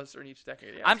 1 blockbuster in each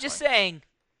decade. Yeah, I'm that's just fine. saying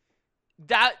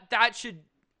that should,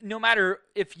 no matter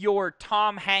if you're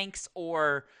Tom Hanks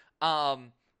or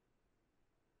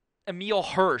Emil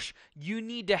Hirsch, you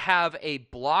need to have a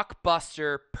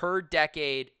blockbuster per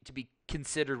decade to be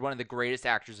considered one of the greatest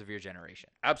actors of your generation.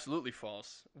 Absolutely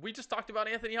false. We just talked about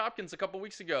Anthony Hopkins a couple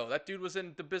weeks ago. That dude was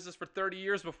in the business for 30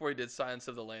 years before he did Silence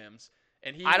of the Lambs.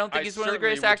 And I don't think he's one of the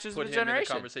greatest actors of put his him in generation.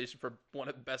 the conversation for one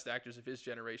of the best actors of his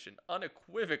generation,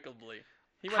 unequivocally.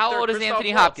 How old is Christoph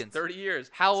Anthony Waltz, Hopkins? 30 years.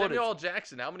 How old Samuel is L.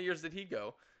 Jackson, how many years did he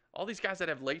go? All these guys that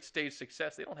have late stage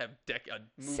success, they don't have a movie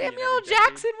in Samuel every L. decade.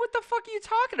 Jackson? What the fuck are you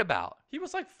talking about? He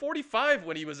was like 45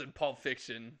 when he was in Pulp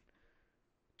Fiction.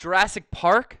 Jurassic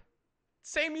Park?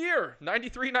 Same year,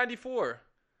 93, 94.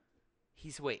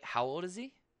 Wait, how old is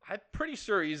he? I'm pretty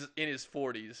sure he's in his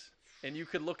 40s, and you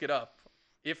could look it up,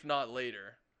 if not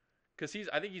later, because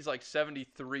I think he's like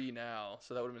 73 now,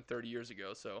 so that would have been 30 years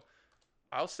ago. So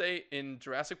I'll say in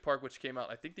Jurassic Park, which came out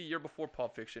I think the year before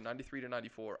Pulp Fiction, 93 to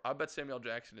 94. I bet Samuel L.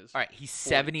 Jackson is. All right, he's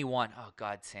 40. 71. Oh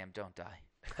God, Sam, don't die.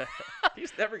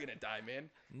 He's never gonna die, man.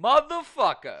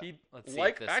 Motherfucker. He Let's see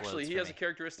if this actually loads he for has me. a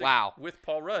characteristic Wow. with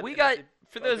Paul Rudd. We and got, it-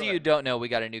 for oh, those go of you who ahead. don't know, we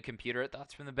got a new computer at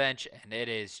Thoughts from the Bench, and it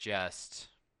is just,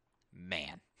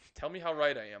 man. Tell me how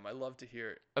right I am. I love to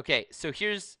hear it. Okay, so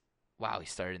here's, wow, he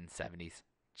started in the 70s.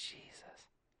 Jesus.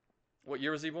 What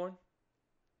year was he born?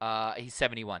 He's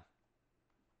 71.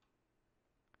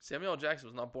 Samuel L. Jackson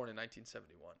was not born in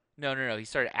 1971. No, he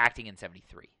started acting in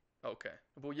 73. Okay.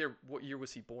 What year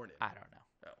was he born in? I don't know.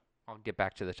 Oh. I'll get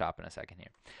back to the top in a second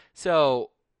here. So,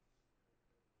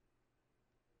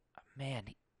 man,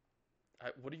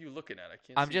 What are you looking at? I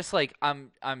can't. I'm see. just like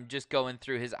I'm just going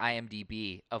through his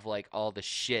IMDb of like all the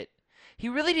shit. He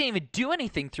really didn't even do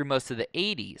anything through most of the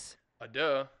 80s.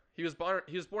 Duh. He was born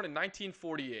in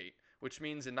 1948, which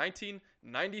means in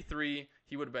 1993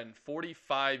 he would have been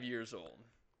 45 years old.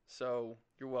 So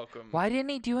you're welcome. Why didn't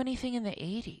he do anything in the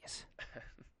 80s?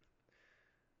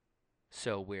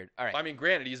 So weird. All right. I mean,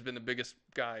 granted, he's been the biggest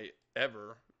guy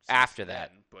ever since After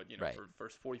that. then, but Right. for the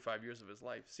first 45 years of his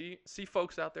life. See,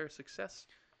 folks out there, success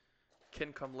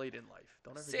can come late in life.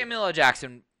 Don't ever. give up. Samuel L.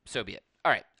 Jackson, so be it.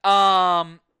 All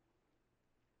right.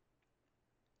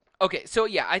 Okay, so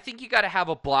yeah, I think you got to have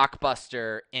a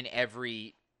blockbuster in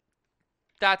every.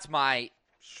 That's my.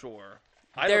 Sure.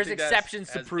 There's don't think that's- exceptions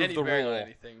to has prove any the bearing on rule.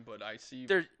 anything, but I see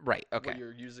There's right. what Okay.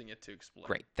 you're using it to explain.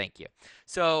 Great, thank you.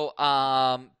 So,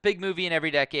 big movie in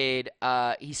every decade.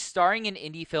 He's starring in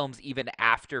indie films even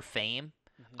after fame.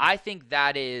 I think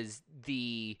that is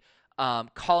the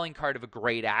calling card of a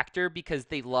great actor because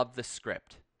they love the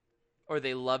script or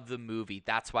they love the movie.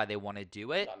 That's why they want to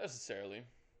do it. Not necessarily.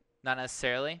 Not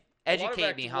necessarily. A lot of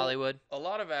Educate me, actors- Hollywood. A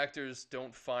lot of actors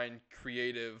don't find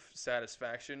creative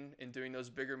satisfaction in doing those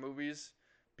bigger movies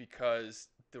because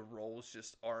the roles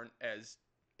just aren't as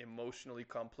emotionally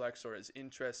complex or as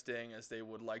interesting as they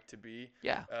would like to be.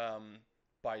 Yeah.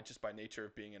 By nature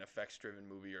of being an effects-driven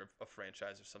movie or a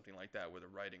franchise or something like that, where the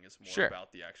writing is more Sure.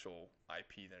 about the actual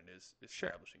IP than it is Sure.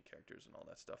 establishing characters and all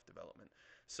that stuff development.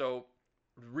 So,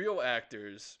 real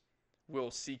actors will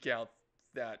seek out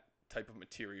that type of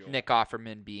material. Nick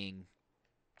Offerman being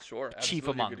Sure, chief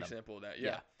absolutely among a good them. example of that.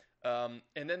 Yeah.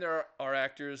 And then there are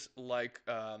actors like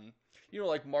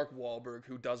like Mark Wahlberg,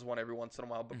 who does one every once in a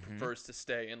while, but prefers to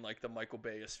stay in like the Michael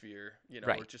Bay sphere, or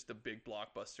Right. just the big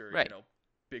blockbuster, Right.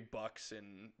 Big bucks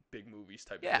and big movies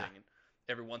type Yeah. of thing. And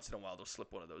every once in a while they'll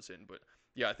slip one of those in. But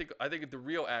yeah, I think the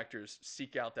real actors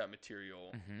seek out that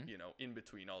material, in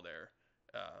between all their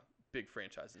big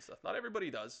franchises and stuff. Not everybody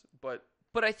does, but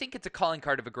I think it's a calling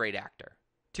card of a great actor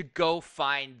to go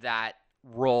find that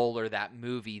role or that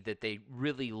movie that they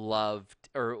really loved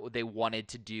or they wanted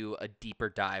to do a deeper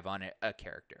dive on a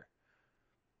character.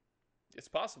 it's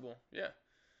possible. Yeah.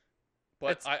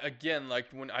 But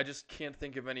when I just can't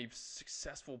think of any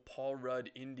successful Paul Rudd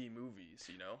indie movies,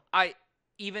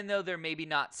 Even though they're maybe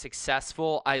not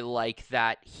successful, I like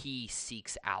that he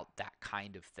seeks out that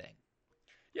kind of thing.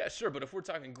 Yeah, sure, but if we're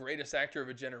talking greatest actor of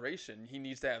a generation, he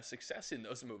needs to have success in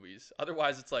those movies.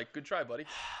 Otherwise, it's like, good try, buddy.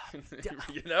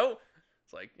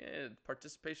 It's like,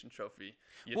 participation trophy.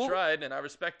 You Well- tried, and I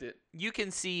respect it. You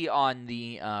can see on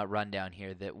the rundown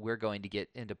here that we're going to get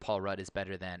into Paul Rudd is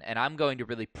better than, and I'm going to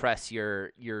really press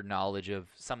your knowledge of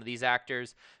some of these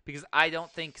actors because I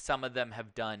don't think some of them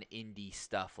have done indie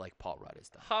stuff like Paul Rudd has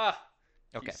done. Ha!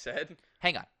 Okay. He said.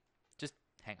 Hang on. Just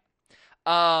hang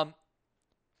on.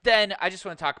 Then I just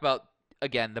want to talk about,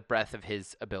 again, the breadth of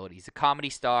his ability. He's a comedy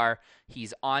star.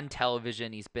 He's on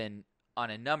television. He's been on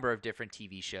a number of different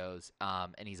TV shows,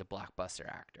 and he's a blockbuster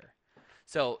actor.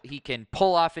 So he can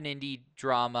pull off an indie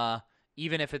drama,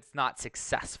 even if it's not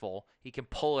successful. He can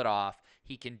pull it off.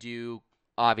 He can do,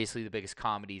 obviously, the biggest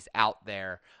comedies out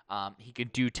there. He can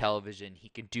do television. He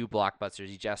can do blockbusters.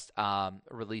 He just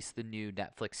released the new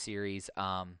Netflix series.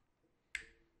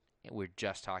 We're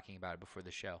just talking about it before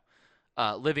the show.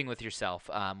 Living with Yourself.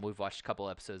 We've watched a couple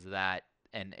episodes of that,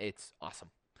 and it's awesome.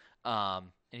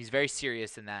 And he's very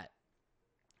serious in that.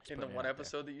 Just In the putting it one out there.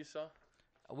 episode that you saw?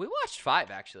 We watched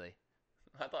 5, actually.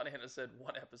 I thought Hannah said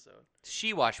one episode.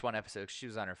 She watched 1 episode 'cause she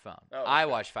was on her phone. Oh, I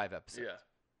okay. watched 5 episodes Yeah.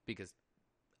 because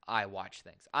I watch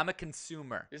things. I'm a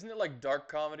consumer. Isn't it like dark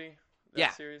comedy? That Yeah.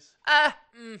 series?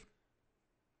 From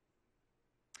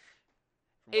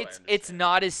From what I It's understand.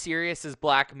 not as serious as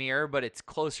Black Mirror, but it's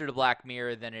closer to Black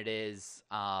Mirror than it is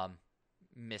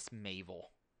Miss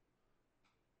Mavel.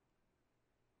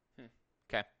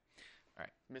 Okay.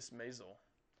 Miss Maisel.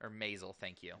 Or Maisel,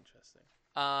 thank you. Interesting.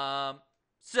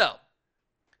 So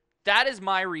that is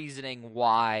my reasoning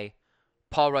why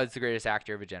Paul Rudd's the greatest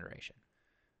actor of a generation.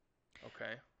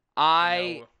 Okay.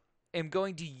 I No. am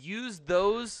going to use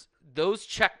those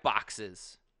check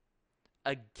boxes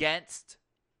against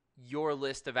your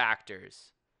list of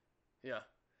actors. Yeah.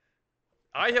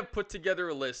 I have put together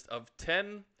a list of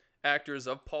 10 actors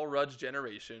of Paul Rudd's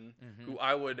generation who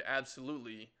I would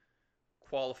absolutely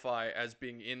qualify as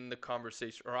being in the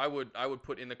conversation, or I would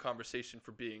put in the conversation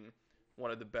for being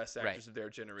one of the best actors of their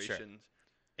generation.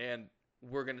 And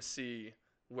we're going to see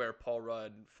where Paul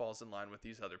Rudd falls in line with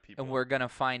these other people. And we're going to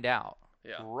find out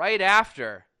Yeah. right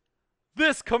after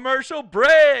this commercial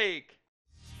break.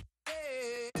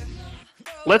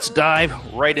 Let's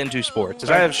dive right into sports,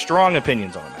 as I have strong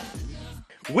opinions on that.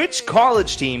 Which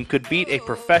college team could beat a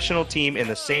professional team in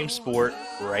the same sport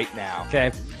right now?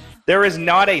 Okay. There is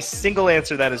not a single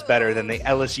answer that is better than the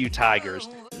LSU Tigers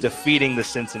defeating the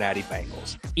Cincinnati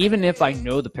Bengals. Even if I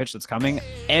know the pitch that's coming,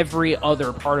 every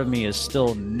other part of me is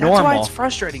still normal. That's why it's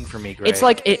frustrating for me, Greg. It's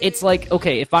like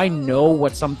okay, if I know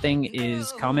what something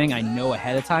is coming, I know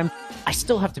ahead of time. I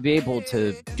still have to be able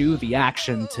to do the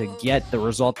action to get the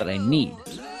result that I need.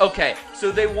 Okay,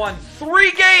 so they won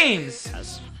 3 games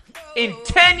in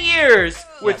 10 years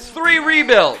with 3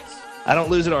 rebuilds. I don't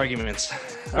lose at arguments.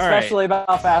 All right. Especially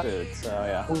about fast food. So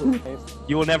yeah.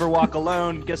 You will never walk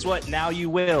alone. Guess what? Now you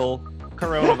will.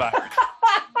 Coronavirus.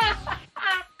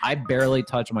 I barely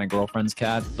touch my girlfriend's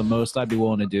cat. The most I'd be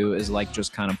willing to do is like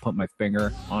just kind of put my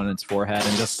finger on its forehead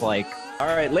and just like. All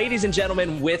right, ladies and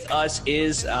gentlemen, with us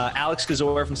is Alex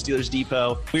Kazor from Steelers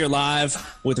Depot. We are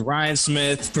live with Ryan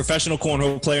Smith, professional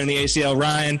cornhole player in the ACL.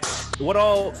 Ryan, what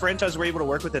all franchises were you able to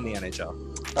work with in the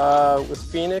NHL? With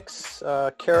Phoenix,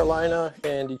 Carolina,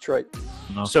 and Detroit.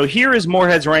 No. So here is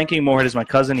Moorhead's ranking. Moorhead is my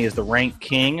cousin. He is the rank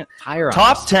king. Higher on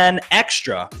Top this. 10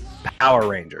 extra Power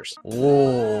Rangers.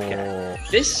 Oh.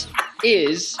 This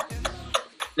is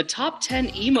the top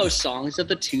 10 emo songs of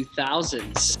the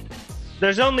 2000s.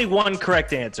 There's only one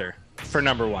correct answer for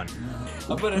number 1.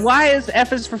 Why is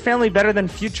F is for Family better than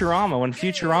Futurama when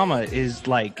Futurama is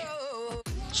like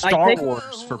Star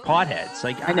Wars for potheads?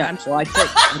 Like I know. Well, I think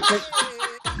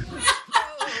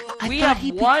We have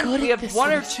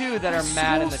one or two that are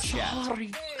mad in the chat.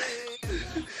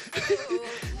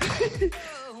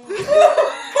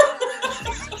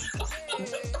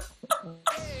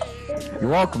 you're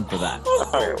welcome for that.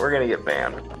 Alright, we're gonna get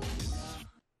banned.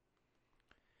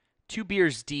 2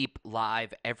 Beers Deep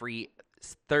live every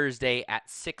Thursday at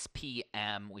 6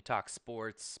 p.m. We talk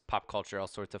sports, pop culture, all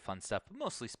sorts of fun stuff, but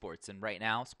mostly sports. And right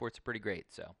now, sports are pretty great.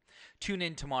 So tune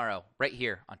in tomorrow right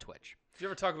here on Twitch. Did you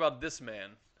ever talk about this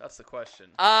man? That's the question.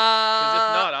 If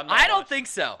not, I'm not I don't watching. think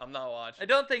so. I'm not watching. I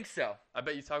don't think so. I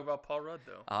bet you talk about Paul Rudd,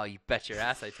 though. Oh, you bet your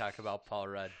ass I talk about Paul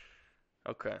Rudd.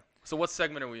 Okay. So what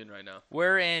segment are we in right now?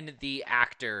 We're in the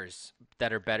actors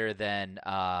that are better than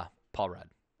Paul Rudd.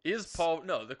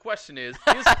 The question is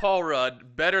Paul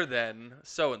Rudd better than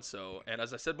so-and-so? And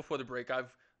as I said before the break,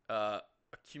 I've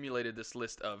accumulated this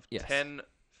list of 10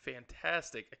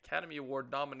 fantastic Academy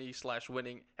Award nominee /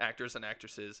 winning actors and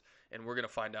actresses, and we're going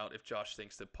to find out if Josh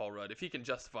thinks that Paul Rudd, if he can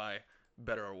justify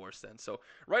better or worse than. So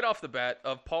right off the bat,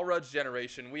 of Paul Rudd's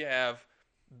generation, we have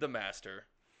the master,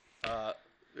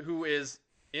 who is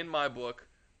in my book,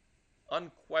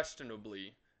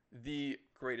 unquestionably the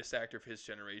greatest actor of his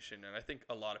generation, and I think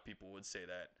a lot of people would say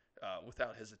that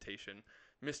without hesitation,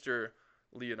 Mr.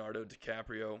 Leonardo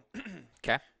DiCaprio.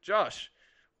 Okay. Josh,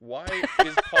 why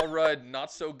is Paul Rudd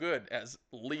not so good as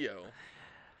Leo?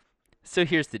 So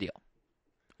here's the deal.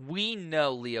 We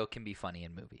know Leo can be funny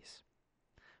in movies,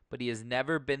 but he has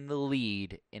never been the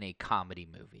lead in a comedy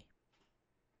movie.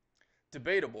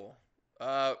 Debatable.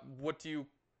 What do you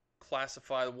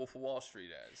classify The Wolf of Wall Street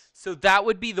as? So that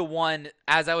would be the one,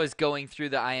 as I was going through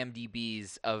the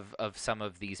IMDb's of some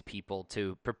of these people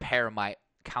to prepare my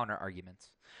counter arguments.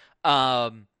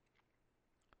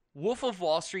 Wolf of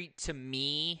Wall Street, to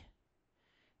me,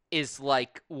 is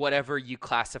like whatever you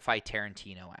classify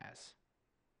Tarantino as.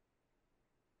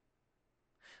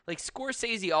 Like,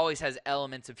 Scorsese always has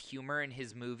elements of humor in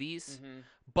his movies,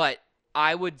 but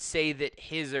I would say that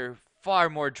his are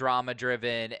far more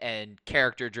drama-driven and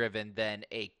character-driven than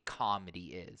a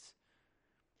comedy is.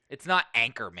 It's not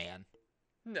Anchorman.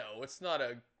 No, it's not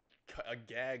a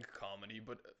gag comedy,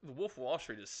 but The Wolf of Wall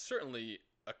Street is certainly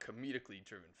a comedically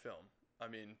driven film. I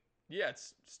mean, yeah,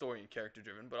 it's story and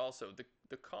character-driven, but also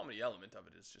the comedy element of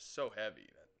it is just so heavy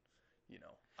that, you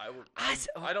know,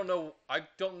 I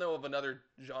don't know of another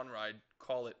genre I'd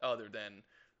call it other than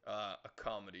a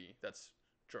comedy that's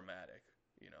dramatic,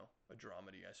 you know, a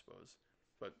dramedy, I suppose.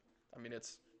 But I mean,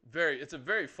 it's a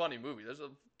very funny movie. There's a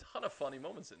ton of funny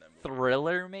moments in that movie.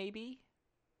 Thriller, maybe?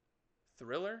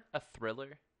 Thriller? A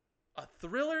thriller? A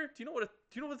thriller? Do you know what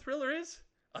a thriller is?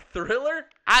 A thriller?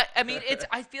 I mean,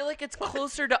 I feel like it's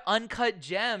closer to Uncut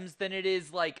Gems than it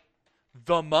is like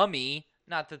The Mummy.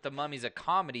 Not that The Mummy's a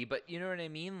comedy, but you know what I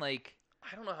mean? Like,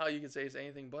 I don't know how you can say it's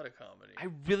anything but a comedy. I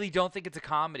really don't think it's a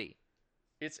comedy.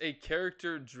 It's a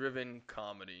character-driven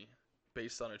comedy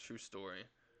based on a true story.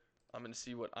 I'm gonna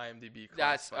see what IMDb classifies.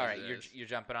 That's all right. You're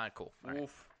jumping on. Cool.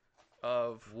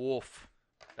 Wolf.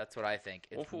 That's what I think.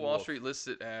 It's Wolf of Wall Street lists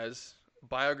it as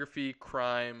biography,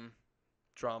 crime,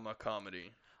 drama,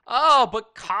 comedy. Oh,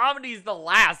 but comedy's the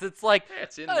last. It's like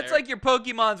it's in it's there. like your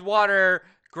Pokemon's water,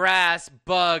 grass,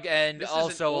 bug, and this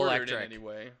also isn't electric. in any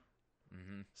way.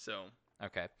 So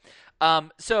okay.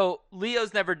 So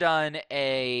Leo's never done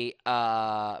a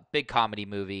big comedy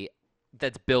movie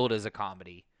that's billed as a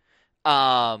comedy.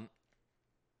 And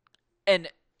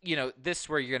you know, this is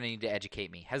where you're gonna need to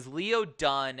educate me. Has Leo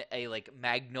done a like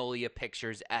Magnolia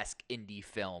Pictures-esque indie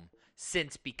film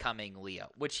since becoming Leo?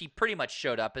 Which he pretty much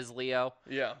showed up as Leo.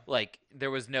 Yeah. Like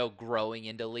there was no growing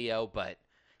into Leo, but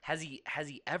has he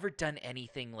ever done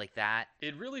anything like that?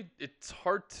 It's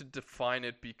hard to define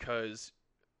it because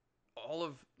all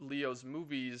of Leo's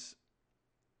movies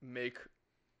make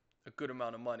a good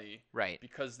amount of money. Right.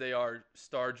 Because they are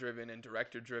star-driven and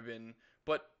director-driven,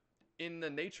 but in the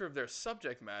nature of their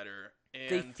subject matter, and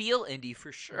they feel indie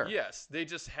for sure. Yes, they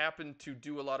just happen to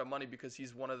do a lot of money because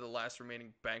he's one of the last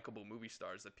remaining bankable movie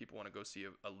stars that people want to go see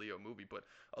a Leo movie. But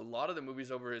a lot of the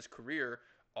movies over his career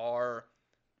are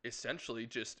essentially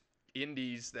just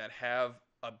indies that have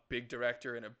a big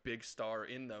director and a big star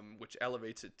in them, which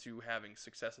elevates it to having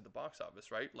success at the box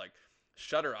office, right? Like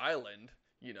Shutter Island,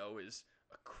 you know, is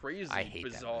a crazy,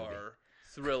 bizarre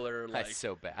thriller. That's like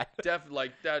so bad.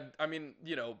 Like that. I mean,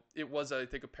 you know, it was, I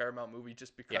think, a Paramount movie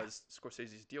just because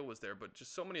Scorsese's deal was there. But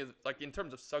just so many of, like, in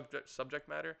terms of subject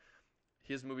matter,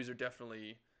 his movies are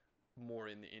definitely more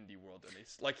in the indie world than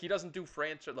like he doesn't do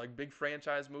big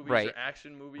franchise movies or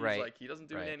action movies. Like he doesn't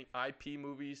do any IP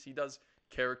movies. He does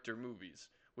character movies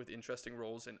with interesting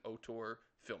roles and auteur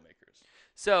filmmakers.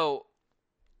 So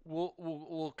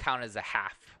we'll count as a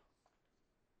half.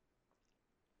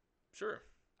 Sure.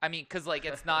 I mean, because like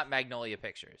it's not Magnolia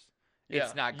Pictures. Yeah.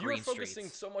 It's not Green You're focusing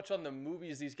Streets. so much on the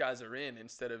movies these guys are in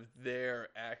instead of their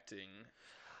acting.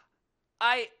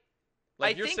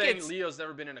 You're think saying Leo's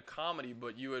never been in a comedy,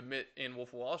 but you admit in Wolf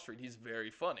of Wall Street he's very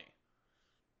funny.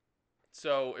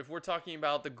 So if we're talking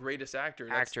about the greatest actor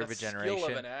of a generation, skill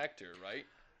of an actor,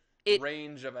 right?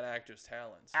 Range of an actor's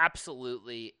talents.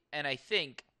 Absolutely. And I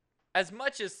think as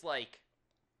much as like,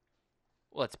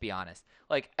 let's be honest,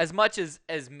 like as much as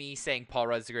me saying Paul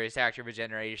Rudd's the greatest actor of a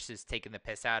generation is taking the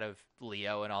piss out of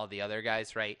Leo and all the other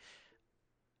guys, right?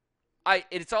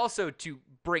 It's also to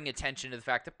bring attention to the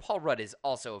fact that Paul Rudd is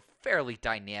also a fairly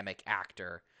dynamic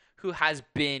actor who has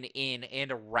been in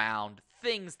and around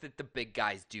things that the big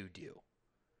guys do.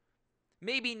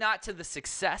 Maybe not to the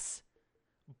success,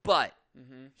 but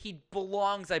he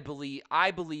belongs, I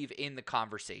believe, in the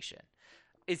conversation.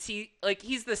 Is he like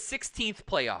he's the 16th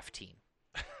playoff team?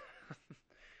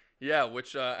 Yeah,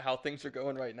 which how things are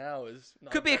going right now is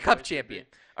not could be a cup champion.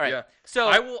 All right, yeah. so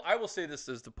I will say this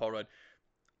as to Paul Rudd.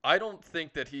 I don't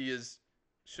think that he is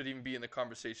should even be in the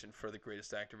conversation for the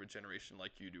greatest actor of a generation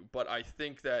like you do. But I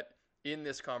think that in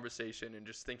this conversation and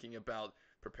just thinking about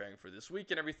preparing for this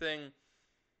week and everything,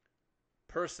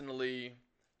 personally,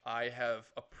 I have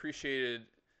appreciated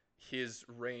his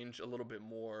range a little bit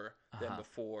more than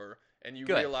before. And you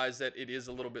realize that it is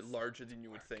a little bit larger than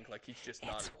you would think. Like, he's just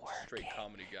not a straight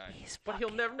comedy guy. But he'll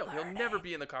never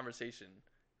be in the conversation.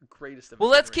 Greatest of Well,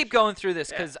 let's keep going through this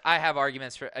because I have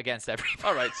arguments against everybody.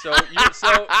 All right, so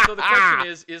the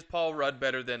question is Paul Rudd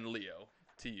better than Leo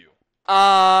to you? Really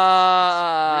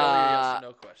a yes or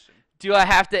no question. Do I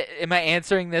have to? Am I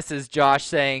answering this as Josh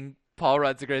saying Paul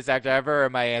Rudd's the greatest actor ever, or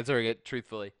am I answering it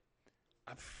truthfully?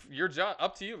 Your job,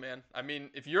 up to you, man. I mean,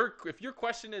 if your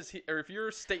question is, or if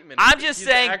your statement, I'm just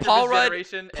saying Paul Rudd.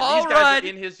 Paul Rudd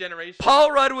in his generation.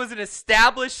 Paul Rudd was an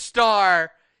established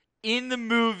star in the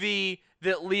movie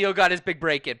that Leo got his big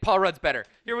break in. Paul Rudd's better.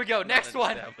 Here we go. Next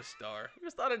one. Established star. He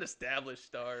was not an established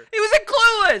star. He was in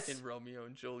Clueless. In Romeo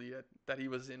and Juliet, that he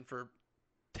was in for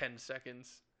 10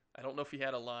 seconds. I don't know if he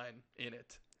had a line in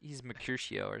it. He's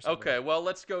Mercutio or something. Okay, well,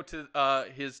 let's go to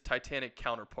his Titanic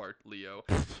counterpart, Leo.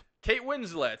 Kate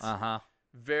Winslet.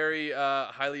 Very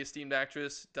highly esteemed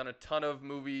actress. Done a ton of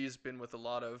movies. Been with a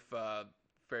lot of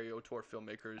very auteur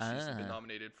filmmakers. She's been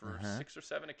nominated for 6 or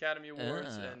 7 Academy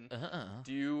Awards.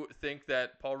 Do you think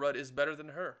that Paul Rudd is better than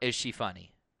her? Is she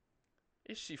funny?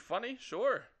 Is she funny?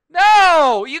 Sure.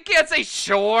 No! You can't say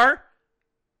sure.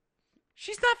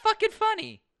 She's not fucking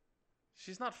funny.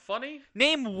 She's not funny?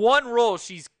 Name one role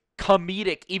she's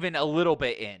comedic even a little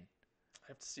bit in. I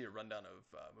have to see a rundown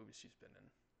of movies she's been in.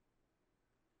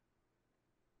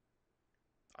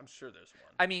 I'm sure there's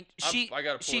one. I mean, she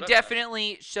up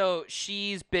definitely. So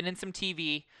she's been in some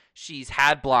TV. She's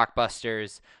had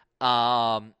blockbusters,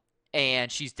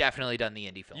 and she's definitely done the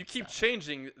indie film. You keep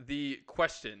changing the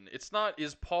question. It's not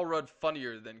is Paul Rudd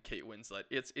funnier than Kate Winslet.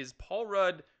 It's is Paul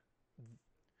Rudd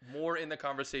more in the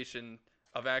conversation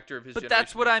of actor of his generation. But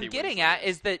that's what I'm getting at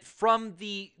is that from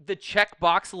the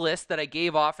checkbox list that I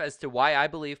gave off as to why I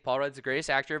believe Paul Rudd's the greatest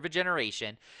actor of a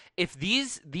generation, if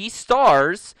these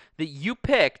stars that you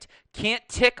picked can't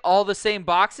tick all the same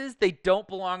boxes, they don't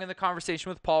belong in the conversation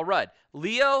with Paul Rudd.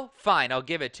 Leo, fine, I'll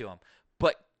give it to him.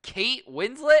 But Kate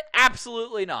Winslet,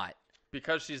 absolutely not.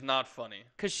 Because she's not funny.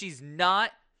 Because she's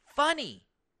not funny.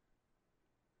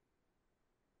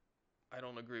 I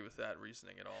don't agree with that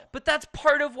reasoning at all. But that's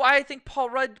part of why I think Paul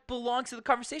Rudd belongs to the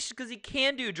conversation, because he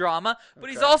can do drama, but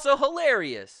he's also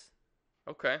hilarious.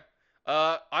 Okay.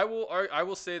 I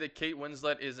will say that Kate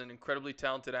Winslet is an incredibly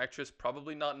talented actress,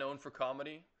 probably not known for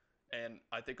comedy, and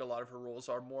I think a lot of her roles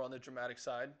are more on the dramatic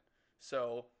side.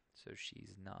 So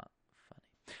she's not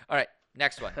funny. All right,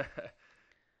 next one.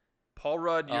 Paul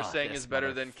Rudd, you're saying is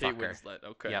better than Kate Winslet.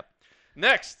 Okay. Yep.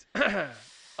 Next.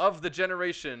 Of the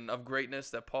generation of greatness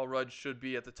that Paul Rudd should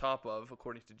be at the top of,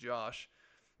 according to Josh,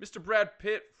 Mr. Brad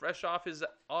Pitt, fresh off his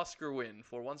Oscar win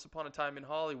for Once Upon a Time in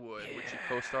Hollywood, which he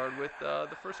co-starred with the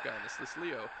first guy on this list,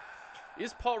 Leo.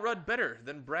 Is Paul Rudd better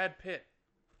than Brad Pitt?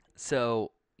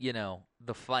 So,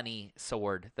 the funny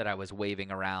sword that I was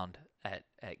waving around at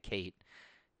Kate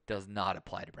does not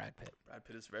apply to Brad Pitt. Brad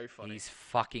Pitt is very funny. He's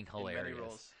fucking hilarious. In many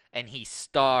roles. And he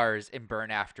stars in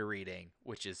Burn After Reading,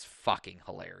 which is fucking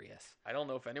hilarious. I don't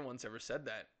know if anyone's ever said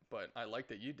that, but I like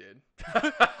that you did.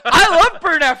 I love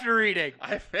Burn After Reading.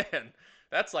 Man,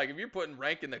 that's like if you're putting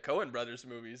rank in the Coen Brothers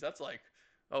movies, that's like,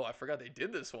 oh, I forgot they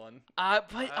did this one.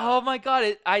 Oh my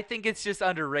god, I think it's just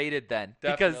underrated then.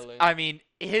 Definitely.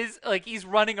 Because he's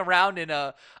running around in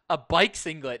a bike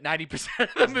singlet 90%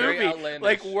 of the movie,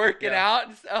 like working out.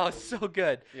 It's so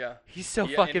good. Yeah, he's so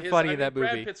fucking funny in that movie.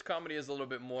 Brad Pitt's comedy is a little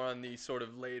bit more on the sort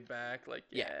of laid back, like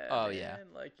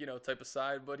type of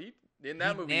side. But in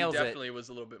that movie he definitely was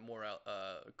a little bit more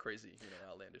crazy,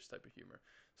 outlandish type of humor.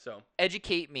 So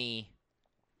educate me,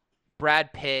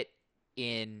 Brad Pitt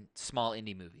in small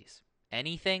indie movies.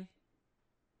 Anything?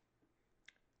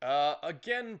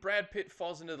 Again, Brad Pitt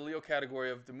falls into the Leo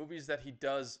category of the movies that he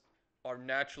does are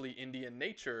naturally indie in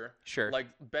nature. Sure. Like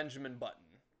Benjamin Button,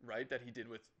 right? That he did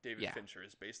with David Fincher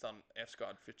is based on F.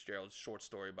 Scott Fitzgerald's short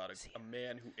story about a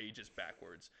man who ages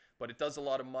backwards. But it does a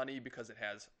lot of money because it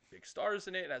has big stars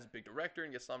in it. It has a big director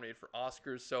and gets nominated for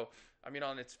Oscars. So, I mean,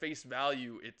 on its face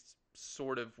value, it's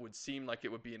sort of would seem like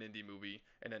it would be an indie movie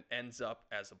and then ends up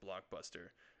as a blockbuster.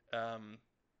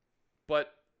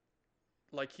 But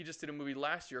like he just did a movie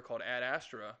last year called Ad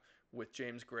Astra with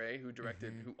James Gray, who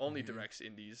only directs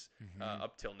indies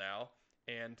up till now,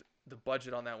 and the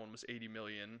budget on that one was $80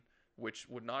 million, which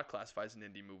would not classify as an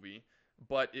indie movie.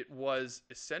 but it was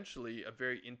essentially a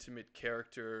very intimate,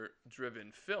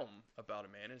 character-driven film about a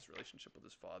man and his relationship with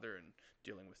his father and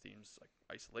dealing with themes like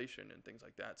isolation and things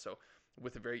like that. So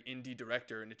with a very indie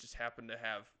director, and it just happened to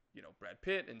have, Brad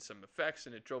Pitt and some effects,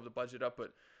 and it drove the budget up.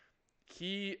 But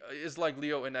he is like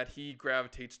Leo in that he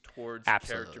gravitates towards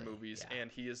character movies,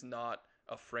 and he is not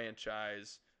a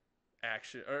franchise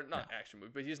action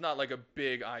movie, but he's not like a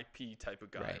big IP type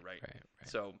of guy, right?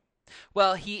 So,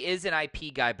 well, he is an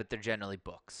IP guy, but they're generally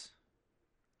books.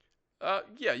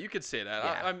 Yeah, you could say that.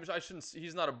 Yeah. I shouldn't.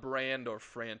 He's not a brand or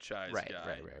franchise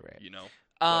guy,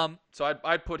 Right. So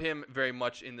I'd put him very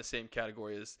much in the same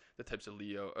category as the types of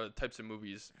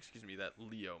movies, that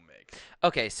Leo makes.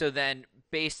 Okay, so then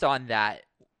based on that,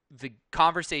 the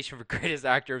conversation for greatest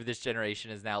actor of this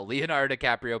generation is now Leonardo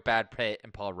DiCaprio, Brad Pitt,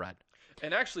 and Paul Rudd.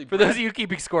 And actually, for those of you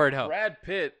keeping score at home, Brad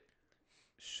Pitt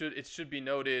should be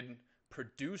noted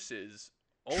produces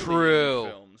only True. indie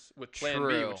films with Plan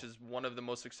B, which is one of the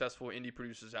most successful indie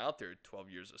producers out there. 12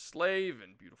 Years a Slave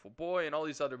and Beautiful Boy and all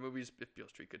these other movies. If Beale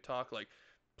Street Could Talk, like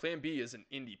Plan B is an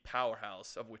indie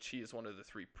powerhouse of which he is one of the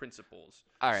three principals.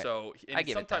 All right, so I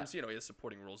give sometimes it that. he has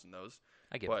supporting roles in those.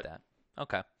 I give it that.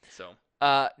 Okay. So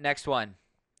next one.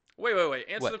 Wait.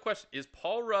 Answer the question: is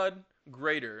Paul Rudd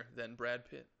greater than Brad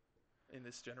Pitt in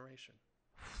this generation?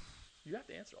 You have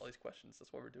to answer all these questions.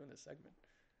 That's why we're doing this segment.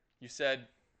 You said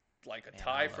like a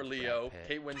tie for Leo.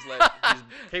 Kate Winslet.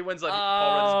 Kate Winslet.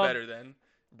 Paul Rudd is better than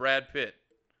Brad Pitt.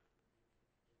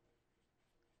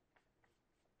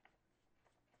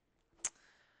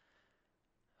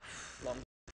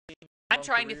 I'm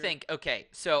trying to think. Okay,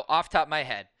 so off the top of my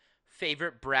head,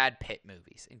 favorite Brad Pitt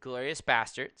movies: Inglourious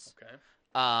Bastards. Okay.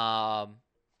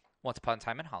 Once Upon a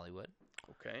Time in Hollywood.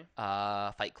 Okay.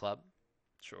 Fight Club.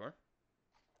 Sure.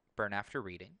 Burn After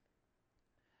Reading.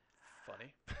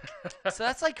 Funny. So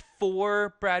that's like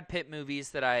 4 Brad Pitt movies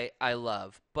that I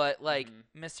love. But like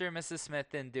Mr. and Mrs. Smith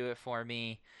didn't do it for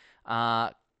me.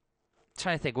 Trying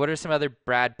to think, what are some other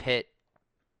Brad Pitt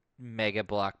mega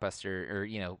blockbuster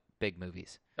or big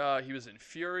movies? He was in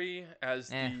Fury as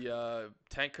the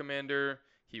tank commander.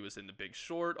 He was in The Big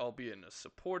Short, albeit in a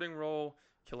supporting role.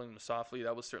 Killing Them Softly,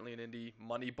 that was certainly an indie.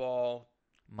 Moneyball.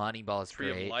 Moneyball is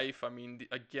Tree great. of Life. I mean,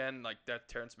 again, like that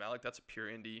Terrence Malick, that's a pure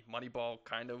indie. Moneyball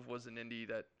kind of was an indie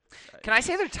that. Can I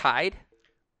say they're tied?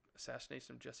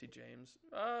 Assassination of Jesse James.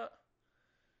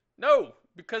 No,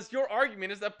 because your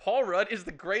argument is that Paul Rudd is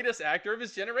the greatest actor of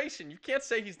his generation. You can't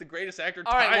say he's the greatest actor.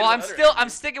 All right, well, I'm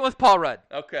sticking with Paul Rudd.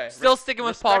 Okay. Still sticking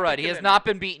with Paul Rudd. He has not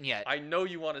been beaten yet. I know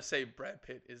you want to say Brad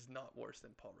Pitt is not worse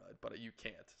than Paul Rudd, but you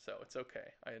can't. So it's okay.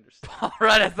 I understand. Paul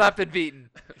Rudd has not been beaten.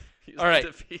 He's All right.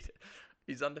 undefeated.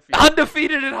 He's undefeated.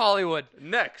 Undefeated in Hollywood.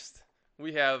 Next,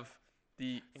 we have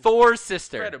the Thor's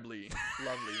sister. Incredibly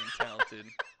lovely and talented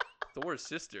Thor's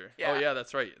sister. Yeah. Oh yeah,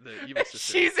 that's right. The evil sister.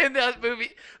 She's in that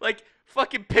movie. Like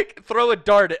fucking throw a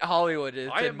dart at Hollywood.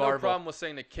 I have Marvel. no problem with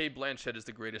saying that Cate Blanchett is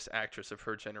the greatest actress of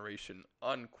her generation,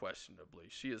 unquestionably.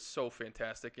 She is so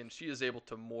fantastic, and she is able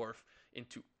to morph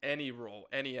into any role,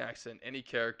 any accent, any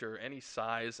character, any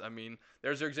size. I mean,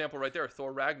 there's her example right there,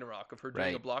 Thor Ragnarok, of her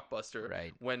doing a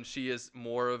blockbuster when she is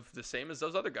more of the same as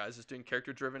those other guys, is doing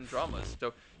character-driven dramas.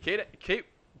 So Cate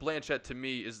Blanchett, to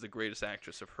me, is the greatest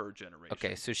actress of her generation.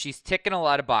 Okay, so she's ticking a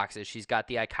lot of boxes. She's got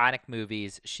the iconic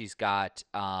movies. She's got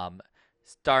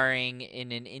starring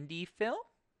in an indie film.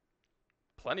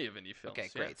 Plenty of indie films. Okay,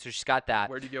 great. So she's got that.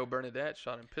 Where'd You Go, Bernadette?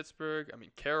 Shot in Pittsburgh. I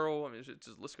mean, Carol. I mean,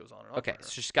 the list goes on and on. Okay,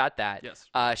 so she's got that.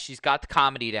 Yes. She's got the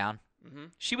comedy down. Mm-hmm.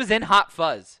 She was in Hot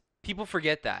Fuzz. People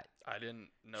forget that. I didn't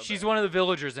know She's that. one of the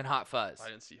villagers in Hot Fuzz. I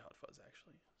didn't see Hot Fuzz,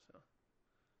 actually. So.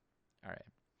 All right.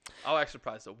 I was actually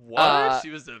surprised. What? She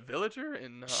was the villager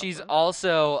in Hot She's Fuzz?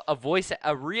 also a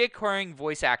reoccurring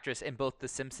voice actress in both The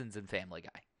Simpsons and Family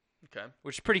Guy. Okay.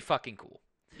 Which is pretty fucking cool.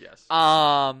 Yes.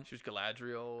 She was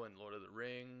Galadriel in Lord of the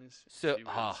Rings. So,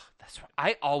 that's right.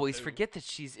 I always forget that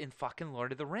she's in fucking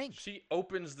Lord of the Rings. She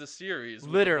opens the series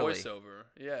Literally. with the voiceover.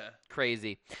 Yeah.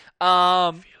 Crazy.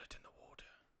 Feel it in the water.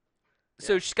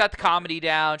 So she's got the comedy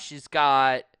down. She's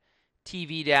got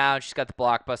TV down. She's got the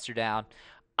blockbuster down.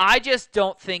 I just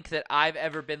don't think that I've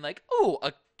ever been like, oh,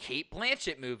 a Cate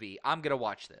Blanchett movie. I'm going to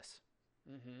watch this.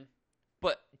 Mm-hmm.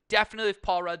 But definitely if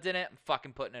Paul Rudd's in it, I'm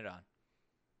fucking putting it on.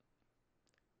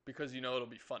 Because you know it'll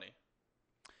be funny.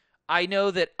 I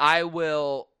know that I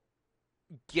will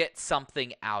get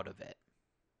something out of it.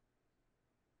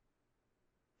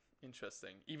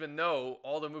 Interesting. Even though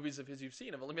all the movies of his you've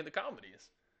seen have only been the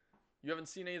comedies. You haven't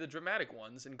seen any of the dramatic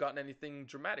ones and gotten anything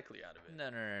dramatically out of it.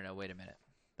 No. Wait a minute.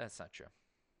 That's not true.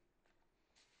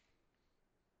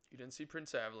 You didn't see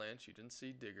Prince Avalanche. You didn't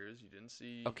see Diggers. You didn't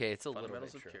see Okay, it's a little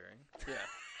Fundamentals bit of true. Caring. Yeah.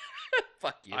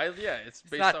 Fuck you. Yeah, it's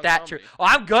based not on that comedy. true. Oh,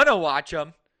 I'm gonna watch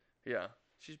them. Yeah,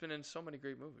 she's been in so many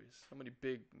great movies, so many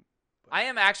big. I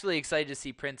am actually excited to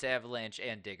see Prince Avalanche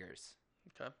and Diggers.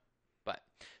 Okay. But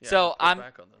Yeah, so we'll I'm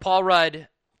back on those. Paul Rudd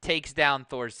takes down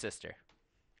Thor's sister.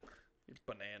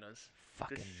 Bananas.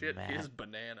 Fucking this shit Matt is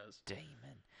bananas. Damon.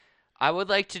 I would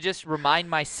like to just remind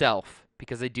myself,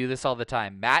 because I do this all the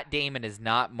time, Matt Damon is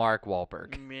not Mark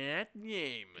Wahlberg. Matt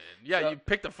Damon. Yeah, So- you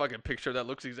picked a fucking picture that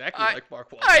looks exactly like Mark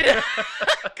Wahlberg. I know,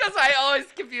 because I always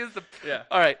confuse them. Yeah.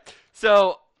 All right,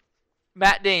 so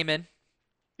Matt Damon.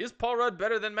 Is Paul Rudd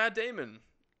better than Matt Damon?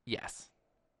 Yes.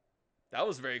 That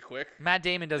was very quick. Matt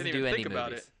Damon doesn't Didn't do even any think about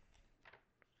movies.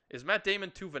 it. Is Matt Damon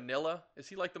too vanilla? Is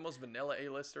he like the most vanilla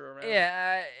A-lister around?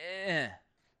 Yeah.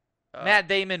 Matt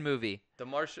Damon movie. The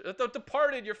Martian. The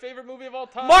Departed, your favorite movie of all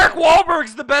time. Mark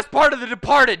Wahlberg's the best part of The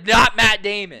Departed, not Matt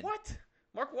Damon. What?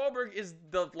 Mark Wahlberg is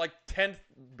the 10th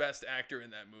best actor in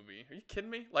that movie. Are you kidding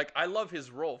me? Like, I love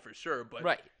his role for sure, but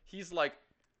Right. he's like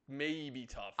maybe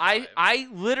top 5. I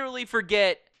literally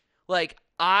forget. Like,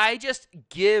 I just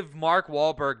give Mark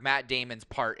Wahlberg Matt Damon's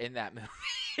part in that movie.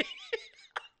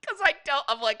 Because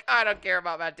I'm like, I don't care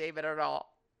about Matt Damon at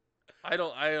all. I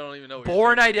don't even know. What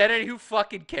Born Identity, who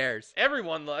fucking cares?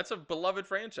 Everyone, that's a beloved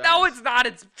franchise. No, it's not.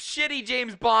 It's shitty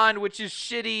James Bond, which is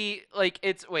shitty. Like,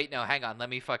 it's wait, no, hang on. Let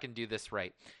me fucking do this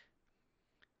right.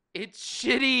 It's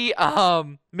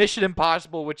shitty Mission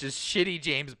Impossible, which is shitty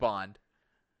James Bond.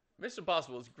 Mission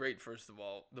Impossible is great, first of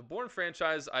all. The Bourne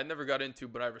franchise, I never got into,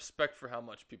 but I respect for how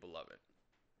much people love it.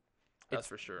 That's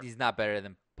for sure. He's not better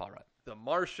than Paul Rudd. The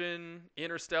Martian,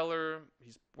 Interstellar.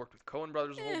 He's worked with Coen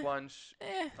Brothers a whole bunch.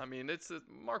 I mean, it's a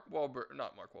Mark Wahlberg,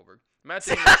 not Mark Wahlberg. Matt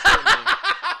Damon.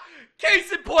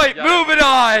 Case in point. Yeah, Moving it's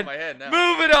on. in my head now.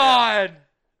 Moving on.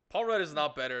 Paul Rudd is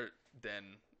not better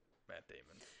than Matt Damon.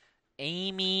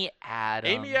 Amy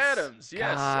Adams. Amy Adams,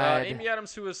 yes. God. Amy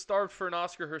Adams, who has starved for an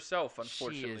Oscar herself,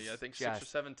 unfortunately. I think 6 or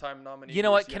just- 7-time nominee. You know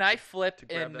what? Who's Can yet I to flip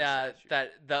grab in that statue.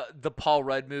 the Paul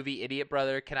Rudd movie, Idiot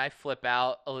Brother? Can I flip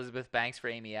out Elizabeth Banks for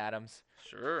Amy Adams?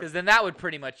 Sure. Because then that would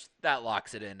pretty much that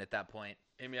locks it in at that point.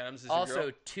 Amy Adams is your also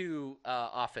girl? 2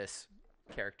 Office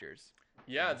characters.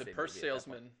 Yeah, in the same purse movie at that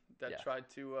salesman point. that Yeah. tried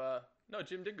to. No,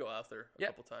 Jim did go after a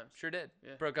couple times. Sure did.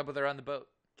 Yeah. Broke up with her on the boat.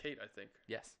 Kate, I think.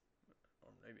 Yes. Or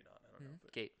maybe not. I don't know.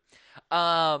 But Kate.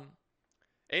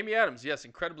 Amy Adams, yes,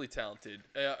 incredibly talented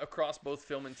across both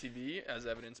film and TV, as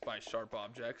evidenced by Sharp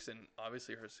Objects, and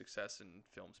obviously her success in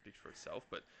film speaks for itself.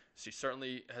 But she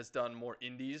certainly has done more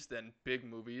indies than big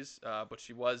movies. But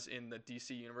she was in the DC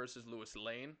universe's Lois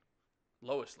Lane.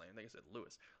 I think I said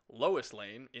Lewis. Lois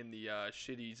Lane in the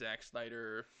shitty Zack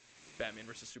Snyder Batman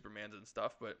vs Superman and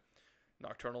stuff. But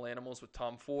Nocturnal Animals with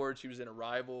Tom Ford. She was in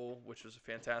Arrival, which was a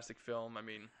fantastic film. I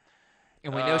mean,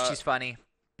 And we know she's funny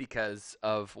because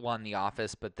of 1, The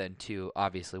Office, but then 2,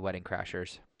 obviously, Wedding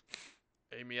Crashers.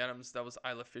 Amy Adams, that was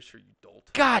Isla Fisher, you dolt.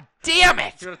 God damn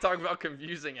it! You're going to talk about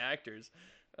confusing actors.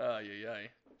 Isla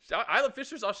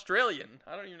Fisher's Australian.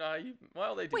 I don't even know how you...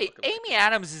 Well, they do Wait, look alike. Amy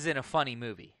Adams is in a funny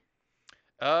movie.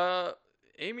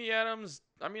 Amy Adams,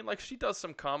 I mean, like, she does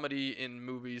some comedy in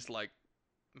movies like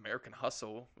American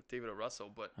Hustle with David O. Russell,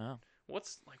 but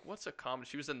what's a comedy?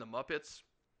 She was in The Muppets.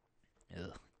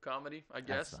 Ugh. Comedy, I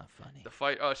guess. That's not funny. The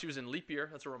Fight. She was in Leap Year.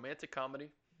 That's a romantic comedy.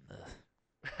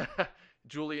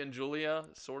 Julie and Julia,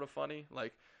 sort of funny.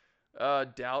 Like,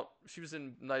 Doubt. She was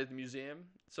in Night at the Museum.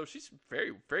 So she's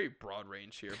very, very broad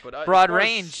range here. But as Broad far as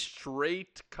range.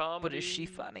 straight comedy. But is she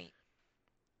funny?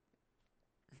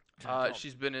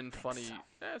 She's been in funny.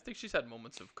 I think she's had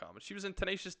moments of comedy. She was in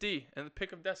Tenacious D and The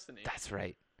Pick of Destiny. That's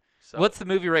right. So, What's the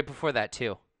movie right before that,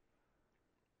 too?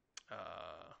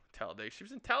 Talladega. She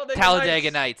was in Talladega.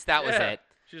 Talladega Nights. That was Yeah. it.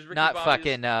 She was Ricky Not Bobby's-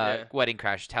 fucking yeah. Wedding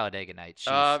Crashers. Talladega Nights.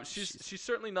 She's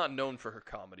certainly not known for her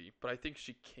comedy, but I think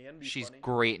she can be. She's funny.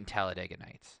 great in Talladega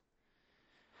Nights.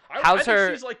 I How's think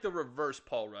her? she's like the reverse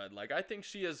Paul Rudd. Like, I think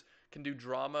she can do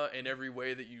drama in every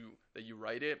way that you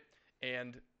write it,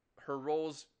 and her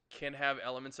roles can have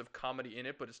elements of comedy in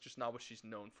it, but it's just not what she's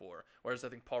known for. Whereas I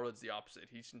think Paul Rudd's the opposite.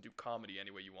 He can do comedy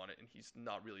any way you want it, and he's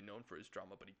not really known for his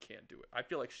drama, but he can do it. I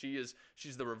feel like she's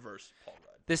the reverse Paul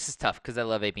Rudd. This is tough because I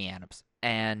love Amy Adams.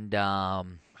 And How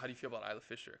do you feel about Isla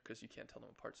Fisher? Because you can't tell them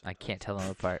apart sometimes. I can't tell them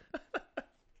apart.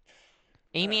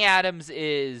 Amy Adams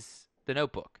is The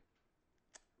Notebook.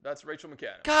 That's Rachel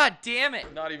McAdams. God damn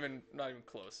it. Not even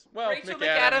close. Well, Rachel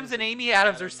McAdams and Amy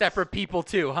Adams are separate people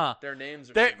too, huh? Their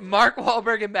names are similar. Mark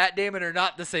Wahlberg and Matt Damon are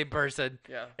not the same person.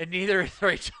 Yeah. And neither is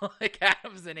Rachel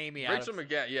McAdams and Amy Adams. Rachel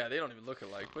McAdams, yeah, they don't even look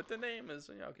alike, but the name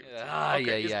is, I'll give it to you. Ah,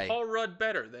 Okay, yeah. Is Paul Rudd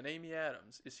better than Amy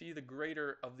Adams? Is he the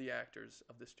greater of the actors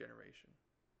of this generation?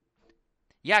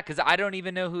 Yeah, because I don't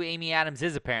even know who Amy Adams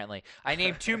is, apparently. I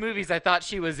named 2 movies I thought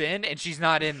she was in, and she's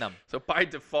not in them. So by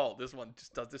default, this one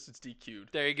just does this. It's DQ'd.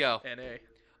 There you go. NA.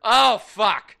 Oh,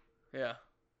 fuck. Yeah.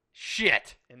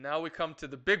 Shit. And now we come to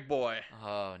the big boy.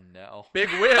 Oh, no. Big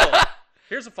Will.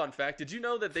 Here's a fun fact. Did you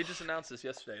know that they just announced this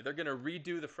yesterday? They're going to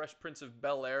redo The Fresh Prince of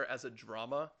Bel-Air as a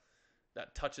drama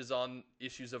that touches on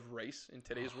issues of race in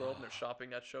today's world, and they're shopping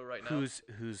that show right now.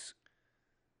 Who's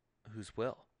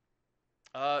Will?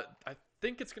 I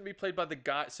think it's going to be played by the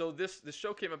guy. So this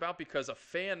show came about because a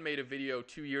fan made a video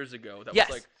 2 years ago that was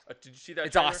like, did you see that?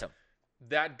 It's trailer? awesome.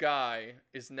 That guy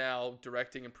is now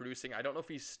directing and producing. I don't know if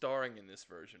he's starring in this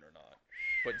version or not.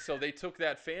 But so they took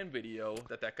that fan video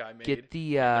that guy made. Get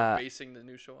the and they're basing the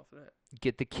new show off of that.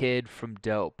 Get the kid from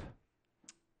Dope.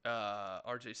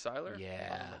 R.J. Seiler.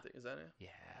 Yeah. Is that it? Yeah.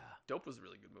 Dope was a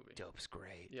really good movie. Dope's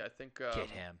great. Yeah, I think. Get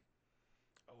him.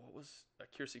 Oh, what was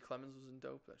Kiersey Clemens was in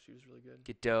Dope? She was really good.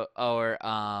 Get Dope. Or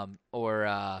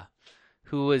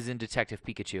who was in Detective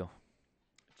Pikachu?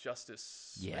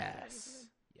 Justice. Yes.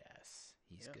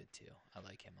 He's good too. I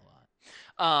like him a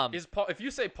lot. If you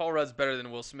say Paul Rudd's better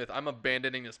than Will Smith, I'm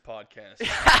abandoning this podcast.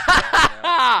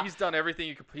 He's done everything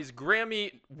you could. He's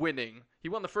Grammy winning. He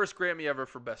won the first Grammy ever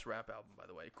for Best Rap Album, by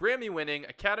the way. Grammy winning,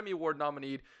 Academy Award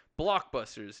nominee,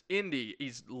 blockbusters, indie.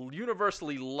 He's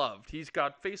universally loved. He's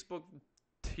got Facebook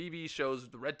TV shows,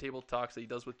 the Red Table Talks that he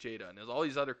does with Jada, and there's all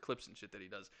these other clips and shit that he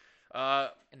does.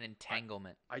 An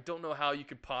entanglement. I don't know how you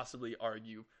could possibly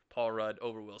argue Paul Rudd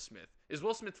over Will Smith. Is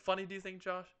Will Smith funny, do you think,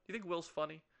 Josh? Do you think Will's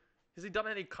funny? Has he done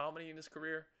any comedy in his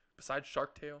career besides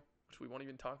Shark Tale, which we won't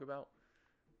even talk about?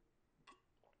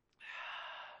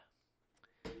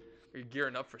 Are you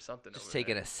gearing up for something? Just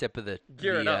taking a sip of the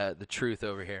truth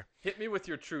over here. Hit me with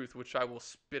your truth, which I will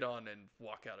spit on and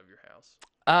walk out of your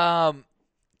house.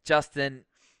 Justin,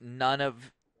 none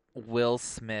of Will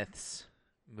Smith's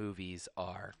movies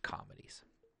are comedies.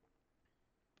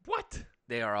 What?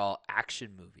 They are all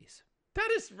action movies. That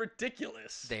is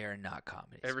ridiculous. They are not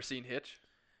comedies. Ever seen Hitch?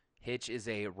 Hitch is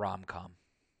a rom-com.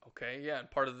 Okay, yeah,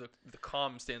 and part of the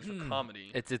com stands for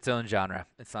comedy. It's its own genre.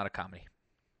 It's not a comedy.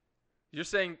 You're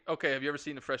saying, okay, have you ever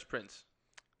seen The Fresh Prince?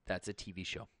 That's a TV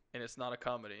show. And it's not a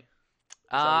comedy?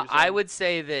 I would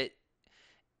say that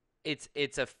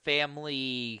it's a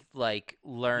family, like,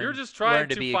 You're just trying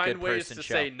to be find a good ways person to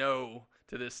show. say no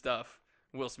to this stuff.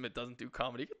 Will Smith doesn't do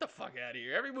comedy. Get the fuck out of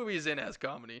here. Every movie he's in has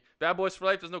comedy. Bad Boys for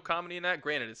Life, there's no comedy in that.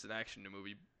 Granted, it's an action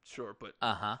movie, sure, but...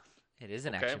 It is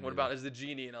an action movie. What about Is the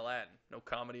Genie in Aladdin? No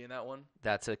comedy in that one?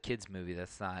 That's a kid's movie.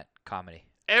 That's not comedy.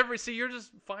 See, you're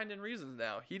just finding reasons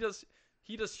now. He does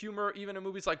humor even in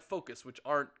movies like Focus, which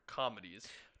aren't comedies,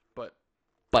 but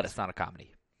it's not a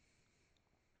comedy.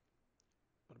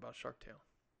 What about Shark Tale?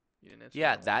 You didn't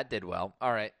answer that did well.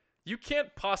 All right. You can't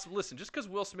possibly listen. Just because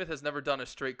Will Smith has never done a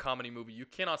straight comedy movie, you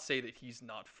cannot say that he's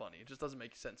not funny. It just doesn't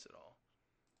make sense at all.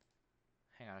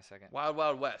 Hang on a second. Wild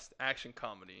Wild West, action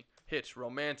comedy. Hitch,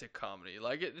 romantic comedy.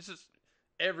 Like it's just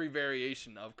every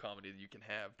variation of comedy that you can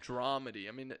have. Dramedy.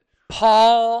 I mean,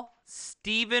 Paul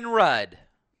Stephen Rudd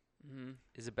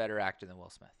is a better actor than Will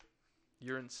Smith.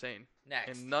 You're insane.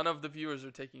 Next. And none of the viewers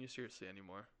are taking you seriously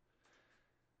anymore.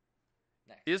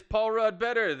 Next. Is Paul Rudd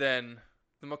better than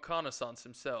the McConaissance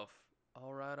himself?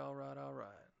 All right.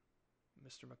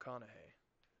 Mr. McConaughey.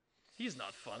 He's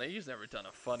not funny. He's never done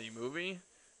a funny movie.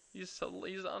 He's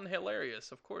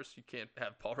unhilarious. Of course, you can't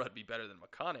have Paul Rudd be better than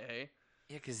McConaughey.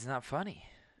 Yeah, because he's not funny.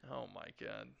 Oh my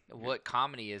God. What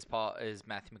comedy is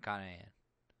Matthew McConaughey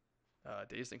in?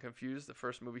 Dazed and Confused, the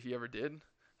first movie he ever did.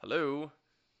 Hello.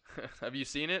 Have you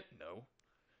seen it? No.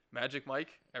 Magic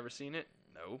Mike, ever seen it?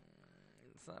 No.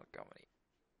 It's not a comedy.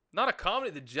 Not a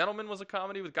comedy. The Gentleman was a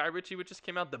comedy with Guy Ritchie, which just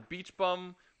came out. The Beach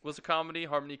Bum was a comedy.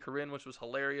 Harmony Korine, which was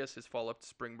hilarious. His follow-up to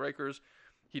Spring Breakers.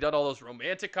 He done all those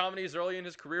romantic comedies early in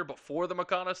his career before the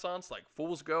McConaissance, like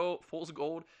Fool's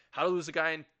Gold, How to Lose a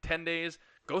Guy in 10 Days,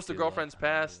 Ghost of Girlfriend's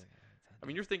Past. I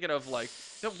mean, you're thinking of like,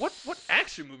 what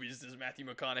action movies does Matthew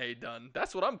McConaughey done?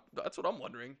 That's what I'm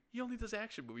wondering. He only does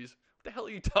action movies. What the hell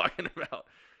are you talking about?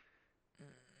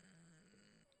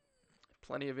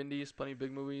 Plenty of indies, plenty of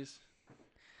big movies.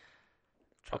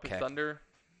 Tropic Thunder.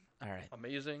 All right.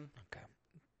 Amazing. Okay.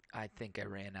 I think I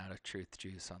ran out of truth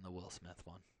juice on the Will Smith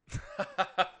one.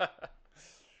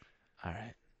 All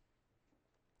right.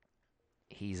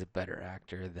 He's a better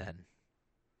actor than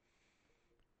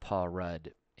Paul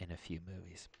Rudd in a few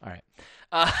movies. All right.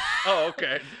 Oh,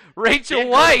 okay. Rachel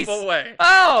Weisz.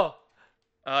 Oh,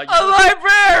 a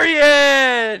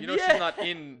librarian. You know she's not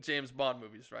in James Bond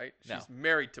movies, right? She's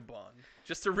married to Bond.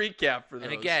 Just to recap for those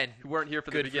who weren't here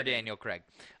for the beginning. Good for Daniel Craig.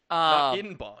 Not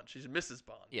in Bond. She's Mrs.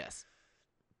 Bond. Yes.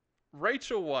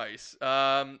 Rachel Weisz,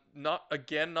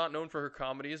 not known for her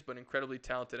comedies, but incredibly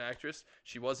talented actress.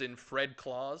 She was in Fred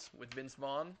Claus with Vince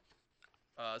Vaughn,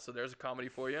 so there's a comedy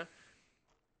for you.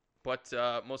 But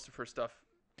most of her stuff.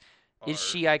 Is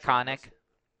she iconic?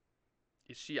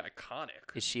 Is she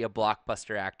iconic? Is she a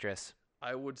blockbuster actress?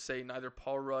 I would say neither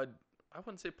Paul Rudd. I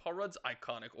wouldn't say Paul Rudd's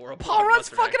iconic or a Paul Rudd's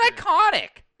fucking actor. iconic.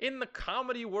 In the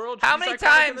comedy world, How she's many iconic in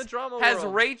times the drama has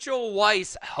world. Rachel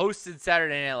Weisz hosted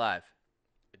Saturday Night Live?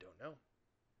 I don't know.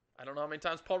 I don't know how many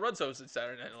times Paul Rudd's hosted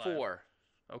Saturday Night Live. 4.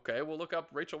 Okay, we'll look up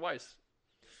Rachel Weisz.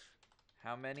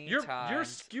 How many You're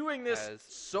times skewing this has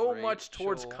so much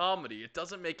towards Rachel comedy. It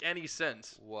doesn't make any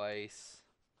sense. Weisz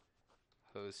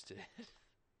hosted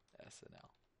SNL?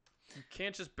 You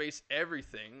can't just base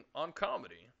everything on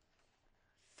comedy.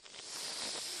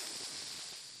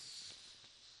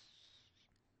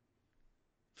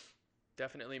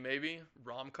 Definitely, maybe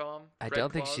rom-com. I Red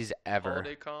don't think Claws, she's ever.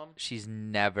 Holiday-com. She's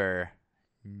never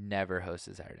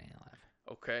hosted Saturday Night Live.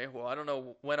 Okay, well, I don't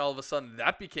know when all of a sudden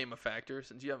that became a factor,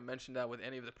 since you haven't mentioned that with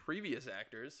any of the previous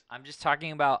actors. I'm just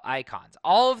talking about icons.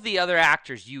 All of the other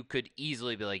actors, you could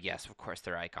easily be like, yes, of course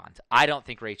they're icons. I don't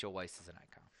think Rachel Weisz is an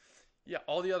icon. Yeah,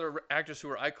 all the other actors who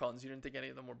were icons, you didn't think any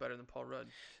of them were better than Paul Rudd.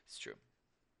 It's true.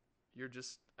 You're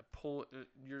just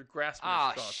you're grasping Ah,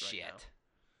 at straws shit. right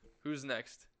now. Who's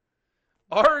next?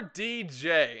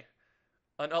 RDJ,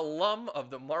 an alum of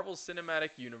the Marvel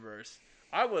Cinematic Universe.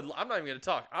 I'm not even going to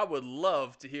talk. I would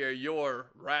love to hear your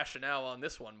rationale on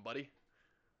this one, buddy.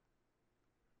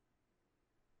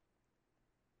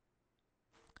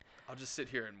 I'll just sit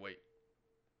here and wait.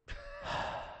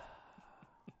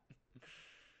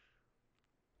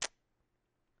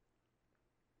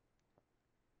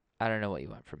 I don't know what you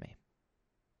want from me.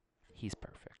 He's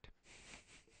perfect.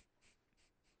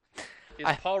 Is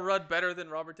Paul Rudd better than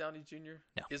Robert Downey Jr.?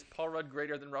 No. Is Paul Rudd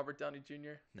greater than Robert Downey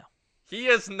Jr.? No. He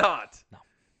is not. No.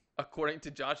 According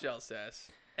to Josh Alsass.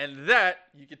 And that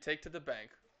you could take to the bank.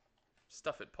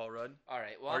 Stuff it, Paul Rudd. All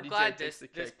right. Well, I'm RDJ glad takes this the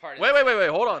cake. part. Wait.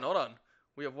 Hold on.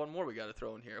 We have one more we got to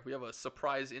throw in here. We have a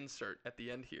surprise insert at the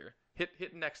end here.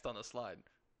 Hit next on the slide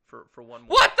for one more.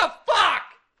 What the fuck?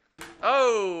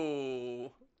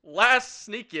 Oh, last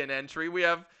sneak-in entry. We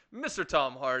have Mr.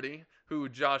 Tom Hardy, who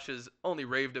Josh has only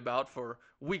raved about for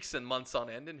weeks and months on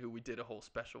end, and who we did a whole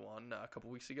special on a couple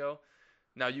weeks ago.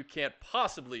 Now, you can't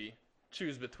possibly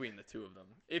choose between the two of them.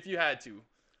 If you had to.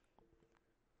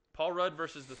 Paul Rudd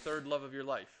versus the third love of your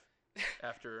life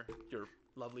after your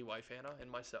lovely wife, Hannah, and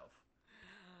myself.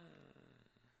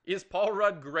 Is Paul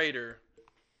Rudd greater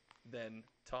than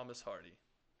Thomas Hardy?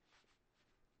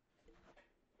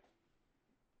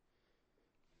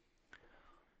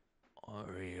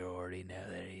 You already know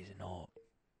that he's not.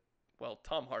 Well,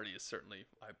 Tom Hardy is certainly,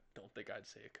 I don't think I'd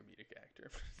say a comedic actor.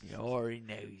 You already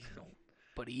know he's not.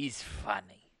 But he's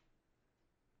funny.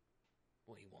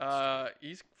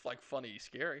 He's like funny,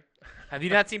 scary. Have you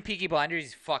not seen Peaky Blinders?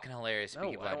 He's fucking hilarious. No,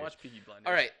 Peaky I Blinders. don't watch Peaky Blinders.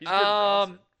 All right. He's good in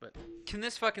Bronson, but Can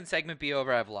this fucking segment be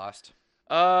over? I've lost.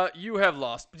 You have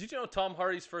lost. But did you know Tom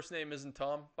Hardy's first name isn't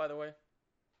Tom, by the way?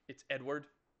 It's Edward.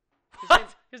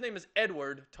 His name is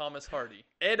Edward Thomas Hardy.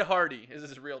 Ed Hardy is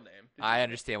his real name. I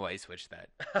understand why he switched that.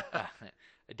 I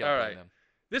don't All blame right. him.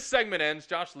 This segment ends.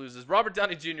 Josh loses. Robert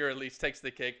Downey Jr. at least takes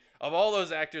the cake. Of all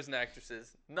those actors and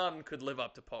actresses, none could live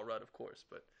up to Paul Rudd, of course.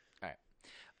 But all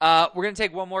right. We're going to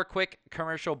take one more quick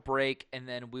commercial break, and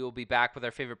then we will be back with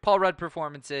our favorite Paul Rudd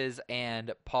performances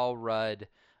and Paul Rudd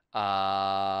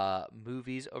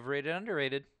movies, overrated,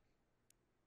 underrated.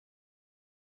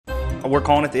 We're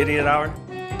calling it the Idiot Hour.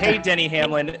 Hey, Denny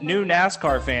Hamlin, new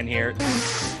NASCAR fan here.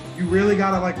 You really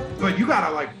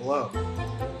gotta blow.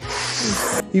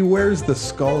 He wears the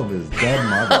skull of his dead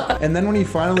mother. And then when he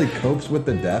finally copes with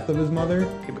the death of his mother,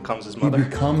 He becomes his mother. he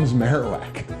becomes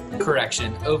Marowak.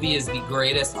 Correction. Ovi is the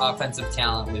greatest offensive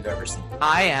talent we've ever seen.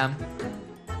 I am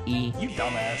E. You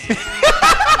dumbass.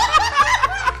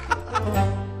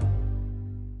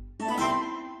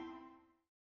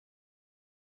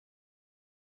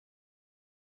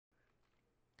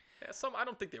 yeah, I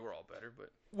don't think they were all better, but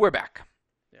We're back.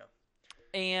 yeah.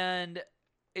 And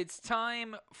it's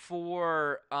time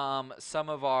for some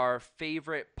of our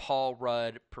favorite Paul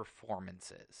Rudd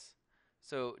performances.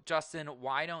 So, Justin,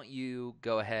 why don't you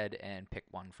go ahead and pick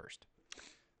one first?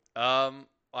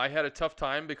 I had a tough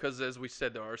time because, as we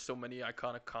said, there are so many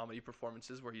iconic comedy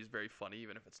performances where he's very funny,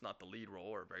 even if it's not the lead role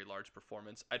or a very large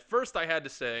performance. At first, I had to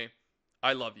say,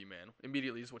 I Love You, Man.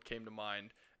 Immediately is what came to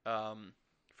mind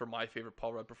for my favorite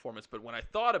Paul Rudd performance. But when I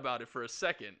thought about it for a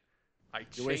second, I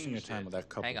changed You're wasting your time it. with that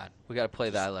couple. Hang on. We got to play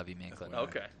the I Love You Man clip.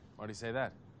 Okay. Why do you say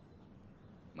that?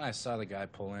 I saw the guy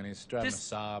pull in. He's driving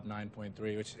This- a Saab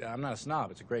 9.3, which I'm not a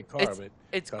snob. It's a great car, It's, but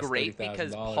it's costs great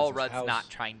because $30,000. Paul His Rudd's house not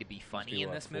trying to be funny must in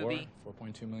be, this what, movie,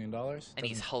 $4.2 million. and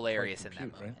he's Doesn't hilarious quite in that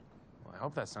compute, moment. right? Well, I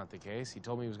hope that's not the case. He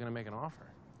told me he was going to make an offer.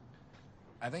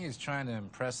 I think he's trying to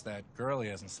impress that girl he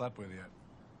hasn't slept with yet.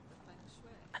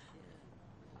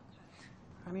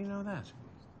 How do you know that?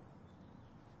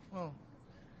 Well,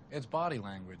 it's body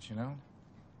language, you know?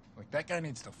 Like, that guy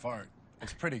needs to fart.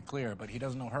 It's pretty clear, but he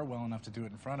doesn't know her well enough to do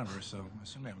it in front of her, so I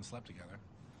assume they haven't slept together.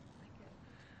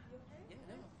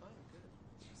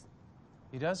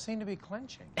 He does seem to be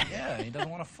clenching. Yeah, he doesn't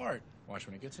want to fart. Watch,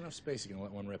 when he gets enough space, he can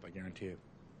let one rip, I guarantee it.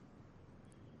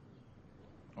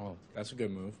 Oh, that's a good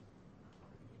move.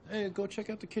 Hey, go check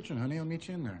out the kitchen, honey. I'll meet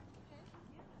you in there.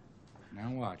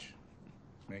 Now watch.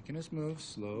 Making his move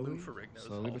slowly,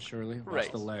 slowly but surely. Watch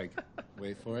Right. the leg.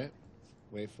 Wait for it.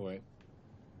 Wait for it.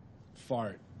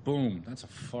 Fart. Boom. That's a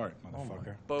fart,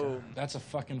 motherfucker. Boom. That's a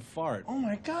fucking fart. Oh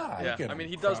my God. Yeah, Look at I mean,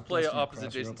 him. he does play Cropless opposite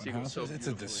across your Jason open Segel so houses. It's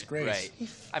a beautifully. disgrace. Right.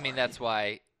 I mean, that's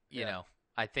why, you know,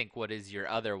 I think what is your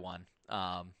other one?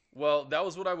 Well, that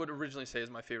was what I would originally say is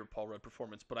my favorite Paul Rudd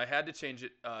performance, but I had to change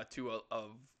it to a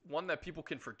one that people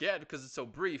can forget because it's so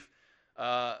brief.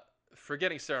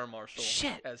 Forgetting Sarah Marshall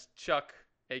as Chuck,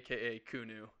 aka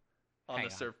Kunu, on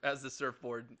as the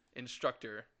surfboard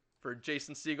instructor for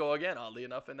Jason Segel again. Oddly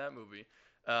enough, in that movie,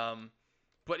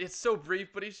 but it's so brief.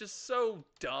 But he's just so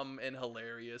dumb and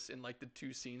hilarious in like the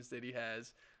two scenes that he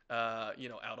has, you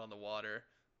know, out on the water.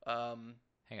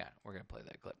 Hang on, we're gonna play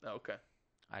that clip. Okay.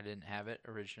 I didn't have it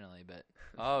originally, but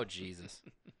oh Jesus,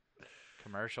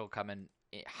 commercial coming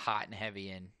hot and heavy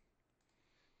in.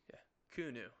 Yeah,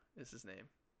 Kunu is his name.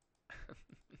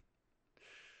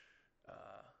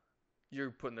 You're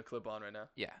putting the clip on right now?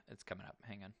 Yeah, it's coming up.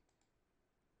 Hang on.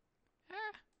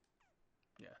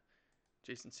 Yeah.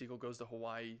 Jason Segel goes to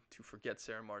Hawaii to forget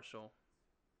Sarah Marshall.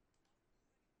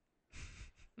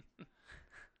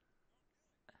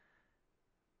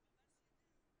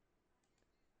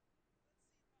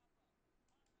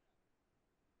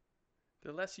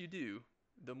 The less you do,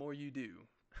 the more you do.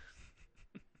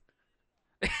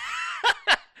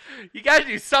 You gotta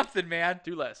do something, man.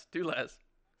 Do less. Do less.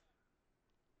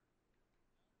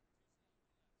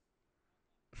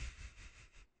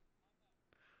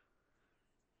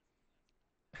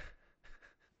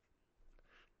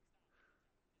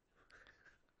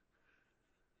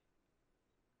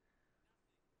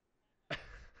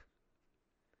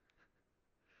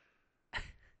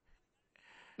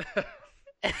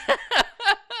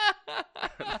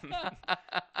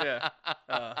 Yeah.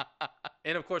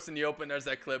 And of course, in the open, there's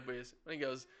that clip when he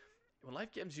goes, "When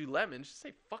life gives you lemons, just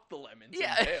say fuck the lemons."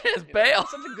 Yeah, and bail. just You know, bail.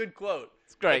 Such a good quote.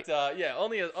 It's great. But, yeah,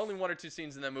 only one or two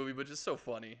scenes in that movie, but just so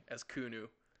funny as Kunu.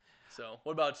 So,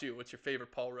 what about you? What's your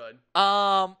favorite Paul Rudd?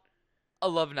 I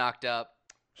love Knocked Up.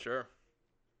 Sure.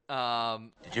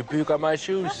 Did you puke on my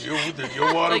shoes? Did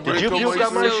your water Like, break you on puke my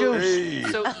on my shoes?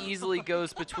 So easily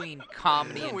goes between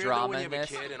comedy and drama in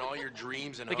this. And all your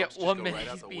dreams and Like hopes at just one go minute right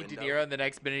out he's the being De window. Niro, and the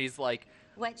next minute he's like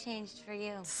What changed for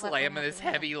you? slamming this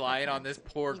heavy line on this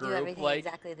poor You do group. everything Like,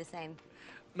 exactly the same.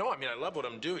 No, I mean, I love what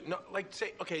I'm doing. No, like,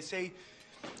 say,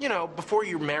 you know, before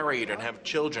you're married and have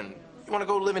children, you want to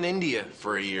go live in India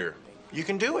for a year. You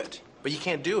can do it, but you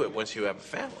can't do it once you have a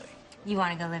family. You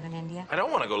want to go live in India? I don't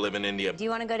want to go live in India. Do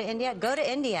you want to go to India? Go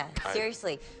to India.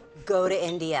 Seriously, go to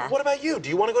India. What about you? Do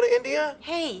you want to go to India?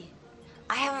 Hey,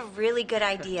 I have a really good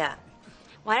idea.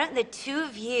 Why don't the two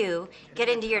of you get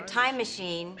into your time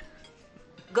machine,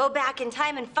 go back in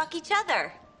time, and fuck each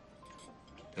other?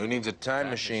 Who needs a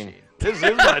time machine? This is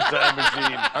my time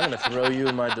machine. I'm gonna throw you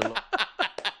in my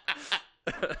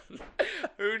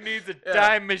who needs a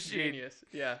time machine? Genius.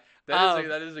 Yeah.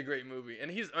 That is a great movie.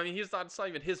 And it's not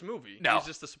even his movie. No. He's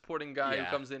just a supporting guy Yeah.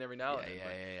 who comes in every now and then.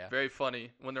 Yeah. Very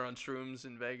funny when they're on shrooms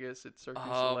in Vegas at Cirque du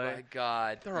Oh Soleil. my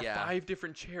God. There are yeah. 5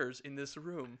 different chairs in this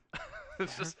room.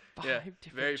 It's just different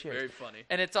very chairs. very funny.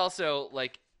 And it's also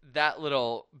like that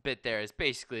little bit there is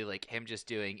basically like him just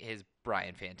doing his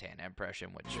Brian Fantana impression,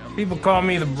 which People call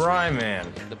me the Bry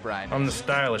Man. the Brian. I'm the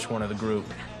stylish one of the group.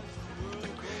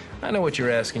 I know what you're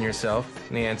asking yourself,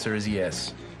 and the answer is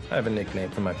yes. I have a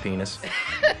nickname for my penis.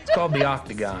 It's called the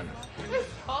Octagon.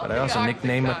 But I also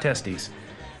nickname my testes.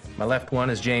 My left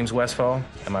one is James Westfall,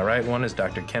 and my right one is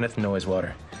Dr. Kenneth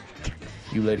Noisewater.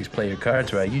 You ladies play your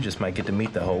cards right, you just might get to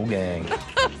meet the whole gang.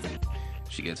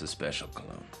 She gets a special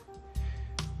cologne.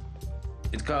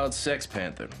 It's called Sex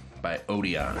Panther by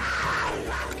Odeon.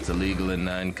 It's illegal in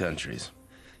 9 countries.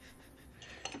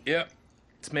 Yep,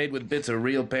 it's made with bits of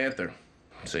real panther,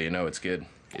 so you know it's good.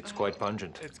 It's quite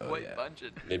pungent. It's quite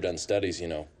pungent. They've done studies, you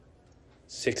know.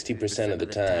 60% of the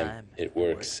time, it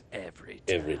works every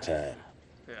time.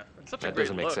 Yeah, it's such a That great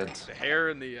doesn't make look. sense. The hair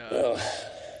and the Well,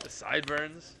 the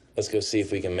sideburns. let's go see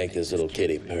if we can make this little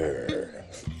kitty purr.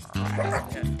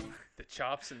 Yeah. The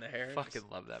chops and the hair. Fucking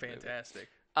love that movie. Fantastic.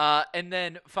 And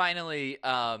then finally,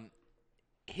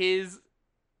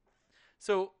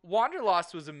 So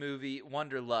Wanderlust was a movie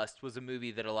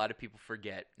that a lot of people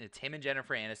forget. It's him and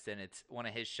Jennifer Aniston. It's one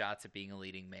of his shots at being a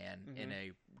leading man in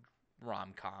a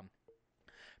rom-com.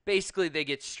 Basically, they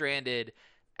get stranded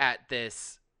at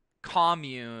this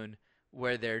commune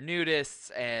where they're nudists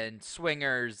and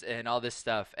swingers and all this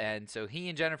stuff. And so he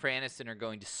and Jennifer Aniston are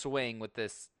going to swing with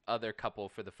this other couple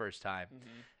for the first time.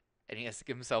 And he has to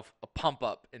give himself a pump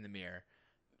up in the mirror.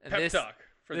 And Pep talk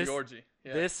for the orgy.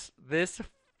 Yeah. This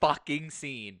fucking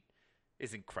scene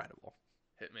is incredible.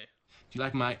 Hit me. Do you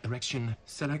like my erection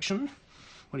selection?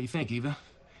 What do you think, Eva?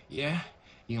 Yeah?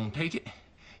 You gonna take it?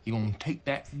 You gonna take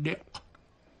that dick?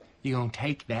 You gonna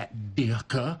take that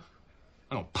dick, huh?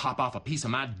 I'm gonna pop off a piece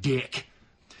of my dick.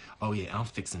 Oh yeah, I'm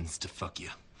fixing to fuck you.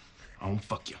 I'm gonna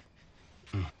fuck you.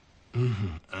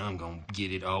 I'm gonna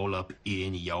get it all up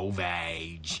in your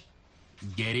vag.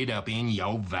 Get it up in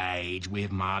your vag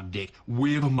with my dick.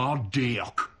 With my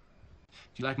dick.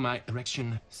 Do you like my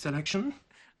erection selection?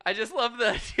 I just love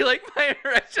that. Do you like my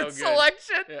erection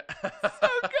selection? Yeah. So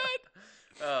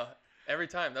good. Every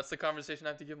time. That's the conversation I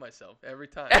have to give myself. Every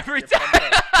time. Every Get time. pumped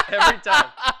up. Every time.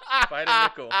 Fight a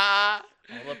nickel.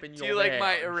 All up in Do your you like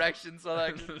my vag. erection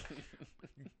selection?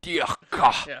 Yeah,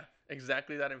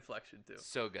 exactly that inflection too.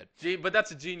 So good. But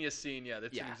that's a genius scene. Yeah,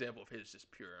 that's Yeah. an example of his just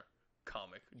pure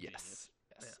comic genius.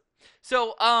 Yes.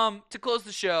 So, to close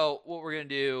the show, what we're gonna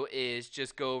do is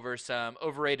just go over some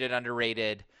overrated,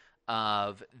 underrated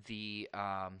of the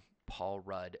Paul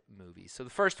Rudd movies. So the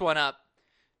first one up.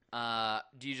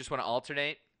 Do you just want to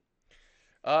alternate?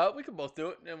 We can both do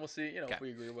it, and we'll see. If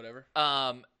we agree or whatever.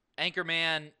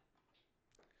 Anchorman.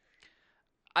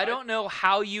 I don't know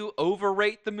how you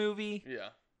overrate the movie. Yeah.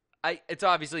 It's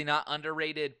obviously not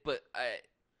underrated, but I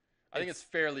think it's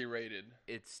fairly rated.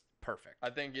 It's perfect. I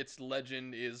think its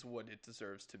legend is what it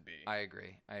deserves to be. I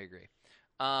agree.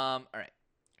 All right.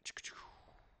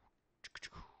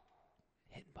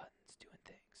 Hitting buttons, doing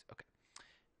things. Okay.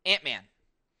 Ant-Man.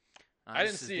 I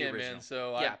didn't see Ant-Man,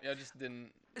 so I just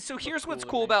didn't. So look here's what's to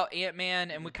cool me. about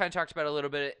Ant-Man, and we kind of talked about it a little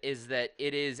bit, is that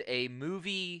it is a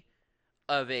movie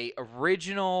of a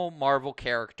original Marvel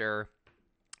character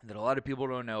that a lot of people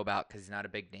don't know about because he's not a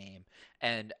big name.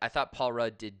 And I thought Paul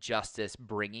Rudd did justice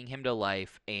bringing him to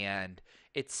life, and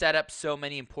it set up so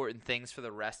many important things for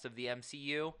the rest of the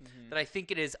MCU that I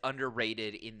think it is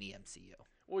underrated in the MCU.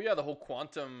 Well, yeah, the whole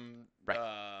quantum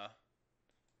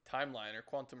timeline or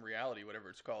quantum reality, whatever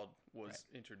it's called, was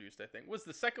introduced. I think was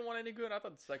the second one any good? I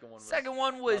thought the second one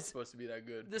was not supposed to be that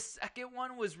good. The second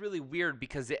one was really weird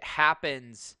because it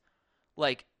happens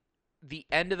like the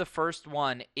end of the first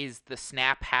one is the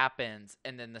snap happens,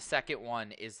 and then the second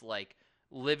one is like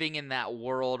living in that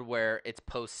world where it's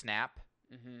post snap.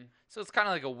 So it's kind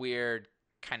of like a weird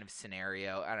kind of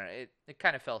scenario. I don't know. It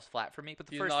kind of fell flat for me. But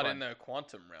the He's first not one, in the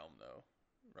quantum realm though,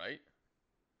 right?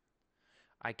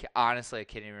 Honestly, I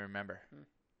can't even remember.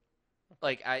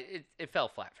 Like it fell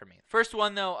flat for me. First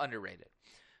one though, underrated.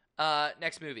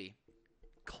 Next movie,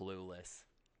 Clueless.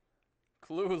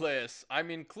 Clueless. I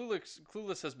mean,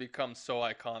 Clueless has become so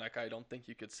iconic. I don't think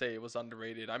you could say it was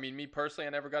underrated. I mean, me personally, I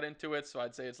never got into it, so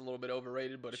I'd say it's a little bit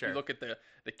overrated. But if you look at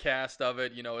the cast of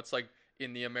it, it's like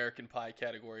in the American Pie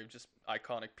category of just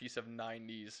iconic piece of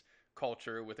 90s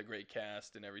culture with a great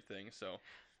cast and everything. So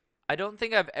I don't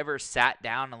think I've ever sat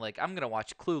down and I'm going to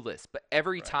watch Clueless, but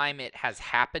every time it has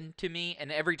happened to me,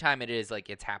 and every time it is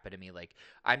it's happened to me,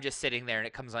 I'm just sitting there and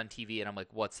it comes on TV and I'm like,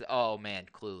 oh man,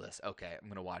 Clueless. Okay, I'm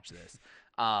going to watch this.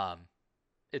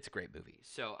 It's a great movie.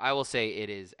 So I will say it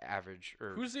is average.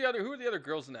 Who are the other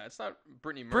girls in that? It's not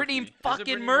Brittany Murphy. Brittany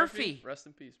fucking Murphy. Rest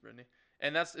in peace, Brittany.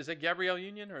 And is that Gabrielle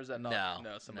Union or is that not?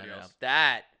 No, somebody else.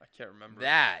 That I can't remember.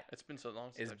 That it's been so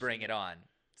long since is I've Bring seen It On,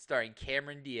 starring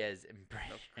Cameron Diaz and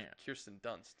Kirsten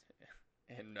Dunst.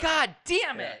 And, God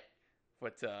damn it!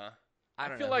 But I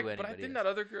don't feel know like, who but I anybody think is. that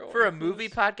other girl For a movie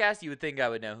podcast, you would think I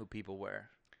would know who people were.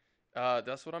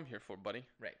 That's what I'm here for, buddy.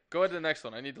 Right. Go ahead to the next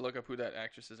one. I need to look up who that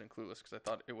actress is in Clueless because I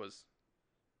thought it was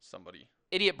somebody.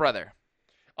 Idiot Brother.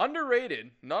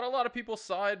 Underrated. Not a lot of people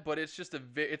saw it, but it's just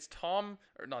it's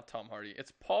not Tom Hardy.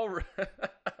 It's Paul Rudd. I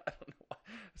don't know why.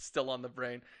 Still on the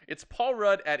brain. It's Paul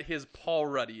Rudd at his Paul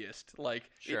Ruddiest. It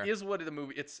is what the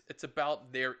movie. It's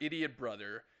about their idiot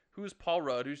brother, who's Paul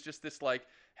Rudd, who's just this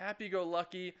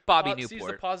happy-go-lucky Bobby Newport. Sees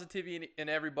the positivity in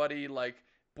everybody,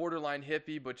 borderline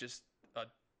hippie, but just a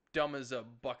dumb as a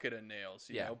bucket of nails,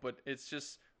 you know. But it's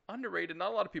just underrated.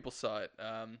 Not a lot of people saw it.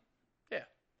 Yeah,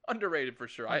 underrated for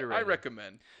sure. I Underrated.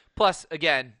 recommend. Plus,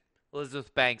 again,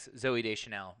 Elizabeth Banks, Zooey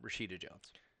Deschanel, Rashida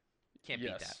Jones. Can't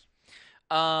beat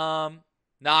that.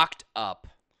 Knocked Up.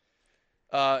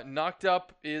 Knocked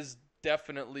Up is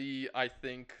definitely, I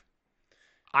think.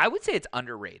 I would say it's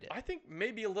underrated. I think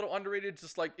maybe a little underrated.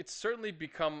 Just like it's certainly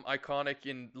become iconic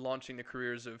in launching the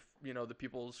careers of the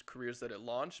people's careers that it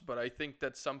launched. But I think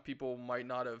that some people might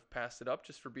not have passed it up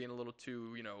just for being a little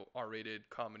too R-rated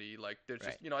comedy. Like there's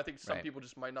just I think some people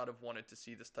just might not have wanted to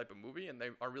see this type of movie, and they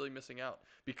are really missing out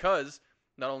because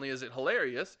not only is it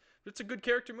hilarious, but it's a good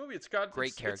character movie. It's got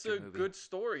it's a good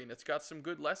story, and it's got some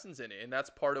good lessons in it, and that's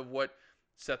part of what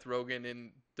Seth Rogen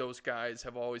and those guys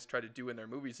have always tried to do in their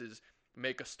movies is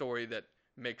make a story that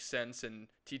makes sense and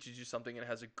teaches you something and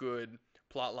has a good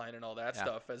plot line and all that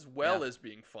stuff, as well as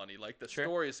being funny. Like the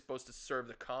story is supposed to serve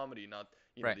the comedy, not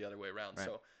the other way around. Right.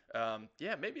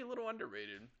 So maybe a little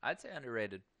underrated. I'd say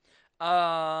underrated.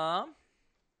 I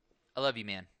Love You,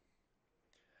 Man.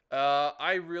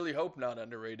 I really hope not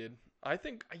underrated. I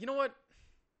think you know what?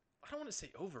 I don't want to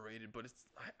say overrated, but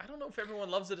I don't know if everyone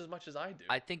loves it as much as I do.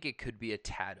 I think it could be a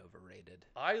tad overrated.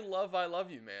 I Love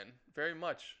You, Man, very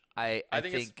much. I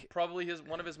think it's probably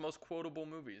one of his most quotable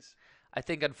movies. I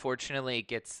think unfortunately it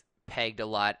gets pegged a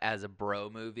lot as a bro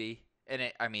movie, and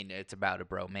it's about a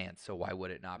bromance, so why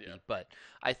would it not be? But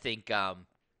I think a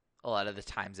lot of the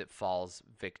times it falls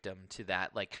victim to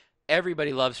that. Like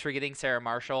everybody loves Forgetting Sarah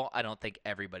Marshall. I don't think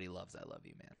everybody loves I Love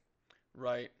You, Man.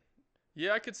 Right.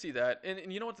 Yeah, I could see that.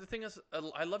 And you know what the thing is?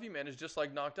 I Love You, Man is just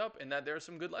like Knocked Up in that there are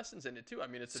some good lessons in it, too. I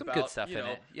mean, it's some about, good stuff in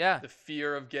it. Yeah. the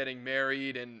fear of getting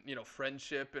married and,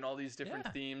 friendship and all these different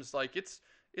themes. Like, it's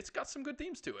got some good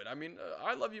themes to it. I mean,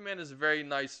 I Love You, Man is a very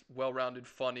nice, well-rounded,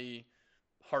 funny,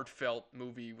 heartfelt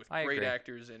movie with great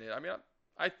actors in it. I mean,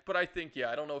 but I think,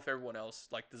 I don't know if everyone else,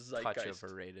 like the zeitgeist,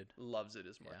 loves it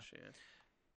as much. Yeah.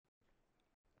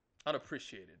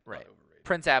 Unappreciated, not overrated.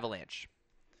 Prince Avalanche.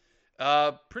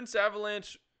 Prince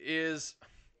Avalanche is,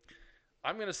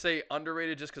 I'm going to say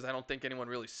underrated just because I don't think anyone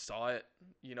really saw it,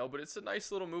 but it's a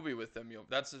nice little movie with them.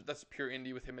 That's pure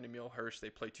indie with him and Emile Hirsch.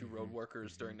 They play two road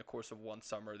workers during the course of one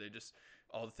summer. They just,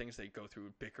 all the things they go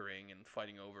through, bickering and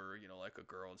fighting over, like a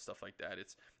girl and stuff like that.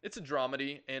 It's a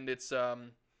dramedy, and it's, I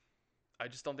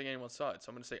just don't think anyone saw it. So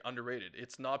I'm going to say underrated.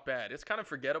 It's not bad. It's kind of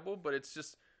forgettable, but it's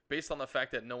just, based on the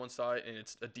fact that no one saw it and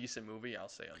it's a decent movie, I'll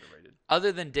say underrated.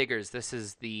 Other than Diggers, this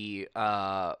is the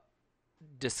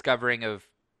discovering of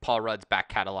Paul Rudd's back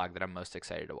catalog that I'm most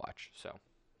excited to watch. So,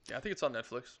 yeah, I think it's on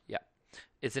Netflix. Yeah,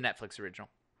 it's a Netflix original.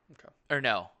 Okay. Or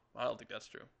no? I don't think that's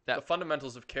true. The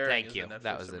Fundamentals of Caring is a Netflix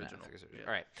that was original. The Netflix original.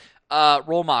 All right.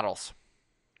 Role Models.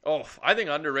 Oh, I think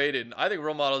underrated. I think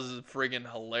Role Models is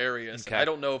friggin' hilarious. Okay. I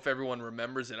don't know if everyone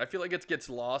remembers it. I feel like it gets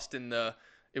lost in the.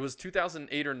 It was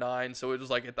 2008 or 2009, so it was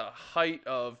like at the height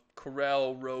of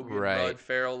Carell, Rogen, Rudd,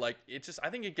 Farrell. Like I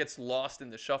think it gets lost in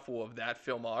the shuffle of that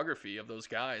filmography of those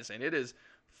guys, and it is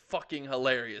fucking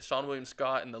hilarious. Sean William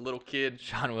Scott and the little kid.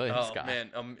 Sean William Scott, man,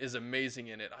 is amazing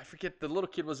in it. I forget the little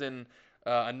kid was in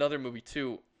another movie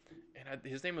too, and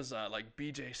his name was like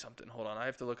BJ something. Hold on, I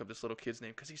have to look up this little kid's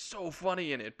name because he's so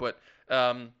funny in it. But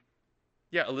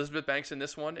Elizabeth Banks in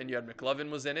this one, and you had McLovin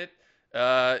was in it.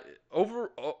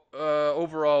 Overall,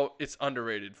 it's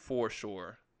underrated for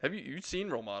sure. Have you seen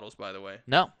Role Models, by the way?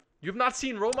 No. You've not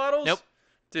seen Role Models? Nope.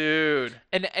 Dude.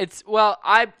 And it's,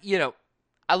 I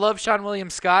love Sean William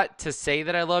Scott to say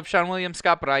that I love Sean William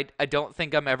Scott, but I don't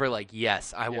think I'm ever like,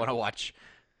 yes, I want to watch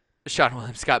a Sean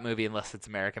William Scott movie unless it's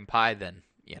American Pie, then,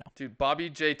 Dude, Bobby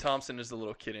J. Thompson is the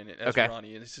little kid in it. As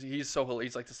Ronnie, and he's so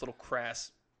hilarious. He's like this little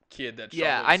crass kid that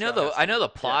I know the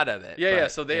plot of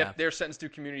it. So they're sentenced to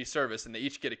community service, and they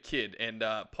each get a kid. And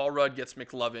Paul Rudd gets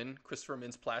McLovin, Christopher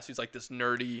Mintz-Plasse, who's like this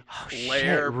nerdy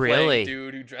playing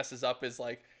dude who dresses up as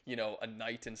like a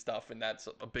knight and stuff, and that's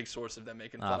a big source of them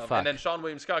making fun of. And then Sean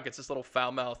William Scott gets this little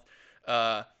foul-mouthed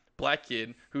black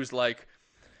kid who's like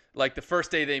the first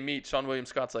day they meet, Sean William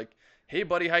Scott's like, "Hey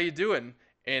buddy, how you doing?"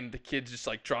 And the kid just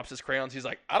like drops his crayons. He's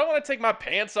like, "I don't want to take my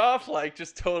pants off." Like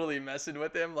just totally messing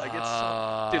with him. Like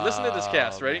it's dude. Listen to this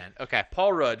cast. Ready? Man. Okay.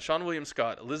 Paul Rudd, Sean William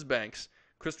Scott, Liz Banks,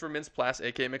 Christopher Mintz-Plasse,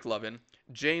 aka McLovin,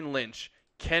 Jane Lynch,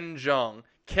 Ken Jeong,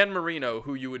 Ken Marino,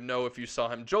 who you would know if you saw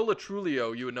him, Joe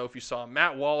Latrulio, you would know if you saw him,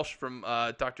 Matt Walsh from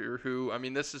Doctor Who. I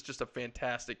mean, this is just a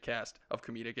fantastic cast of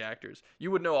comedic actors. You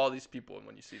would know all these people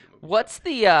when you see the movie. What's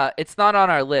the? It's not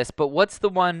on our list, but what's the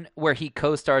one where he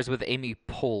co-stars with Amy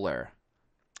Poehler?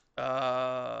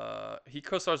 He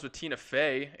co-stars with Tina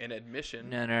Fey in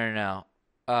Admission. No.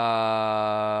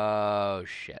 Oh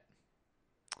shit.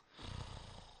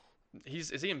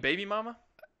 Is he in Baby Mama?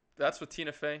 That's with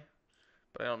Tina Fey,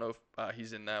 but I don't know if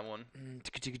he's in that one.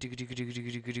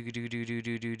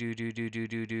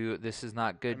 This is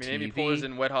not good. I mean, TV. Amy Poehler's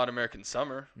in Wet Hot American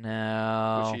Summer.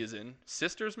 No. Which she is in.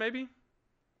 Sisters, maybe? Does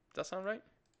that sound right?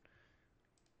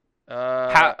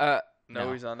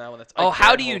 No, he's on that one. That's Ike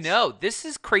how do you Barinholtz. know? This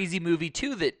is crazy movie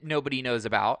too that nobody knows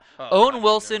about. Oh, Owen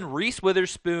Wilson, Reese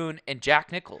Witherspoon, and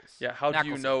Jack Nichols. Yeah, how do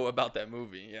you know about that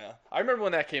movie? Yeah, I remember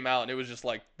when that came out, and it was just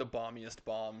like the bombiest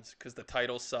bombs because the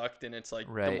title sucked, and it's like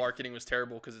the Right. marketing was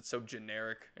terrible because it's so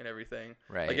generic and everything.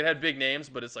 Right. Like it had big names,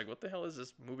 but it's like, what the hell is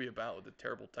this movie about with a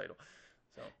terrible title?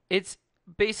 So It's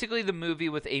basically the movie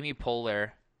with Amy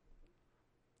Poehler.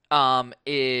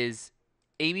 Is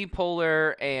Amy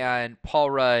Poehler and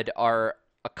Paul Rudd are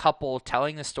a couple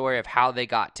telling the story of how they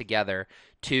got together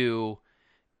to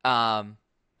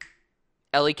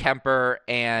Ellie Kemper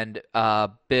and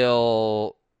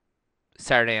Bill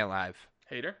Saturday Night Live.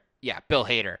 Hader? Yeah, Bill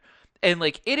Hader. And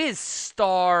like it is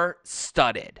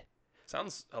star-studded.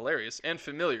 sounds hilarious and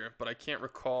familiar, but I can't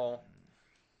recall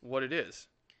what it is.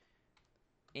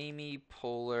 Amy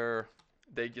Poehler.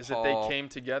 They They Paul. came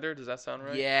together? Does that sound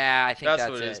right? Yeah, I think that's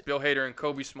that's what it it. is. Bill Hader and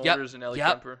Kobe Smulders and Ellie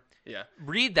Kemper. Yeah.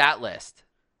 Read that list.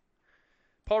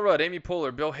 Paul Rudd, Amy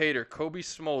Poehler, Bill Hader, Kobe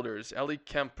Smulders, Ellie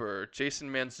Kemper, Jason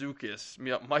Mantzoukas,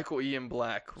 Michael Ian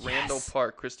Black, Randall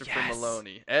Park, Christopher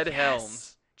Maloney, Ed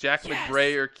Helms, Jack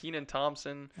McBrayer, Kenan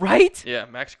Thompson. Right? Yeah,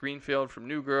 Max Greenfield from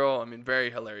New Girl. I mean, very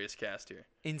hilarious cast here.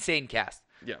 Insane cast.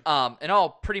 Yeah. And all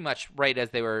pretty much right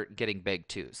as they were getting big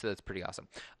too, so that's pretty awesome.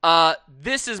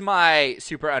 This is my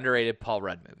super underrated Paul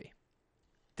Rudd movie,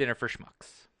 Dinner for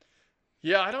Schmucks.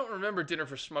 Yeah, I don't remember Dinner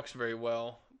for Schmucks very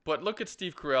well, but look at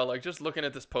Steve Carell. Like, just looking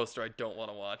at this poster, I don't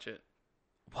want to watch it.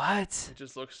 What? It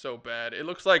just looks so bad. It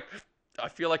looks like, I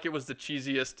feel like it was the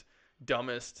cheesiest,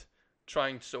 dumbest,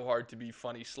 trying so hard to be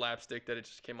funny slapstick that it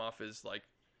just came off as, like,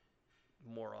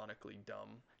 moronically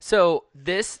dumb. So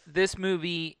this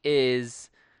movie is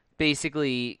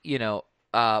basically,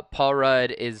 Paul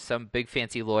Rudd is some big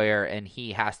fancy lawyer, and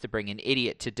he has to bring an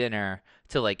idiot to dinner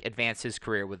to like advance his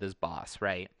career with his boss,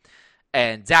 right?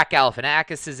 And Zach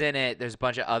Galifianakis is in it. There's a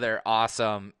bunch of other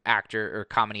awesome actor or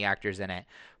comedy actors in it,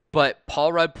 but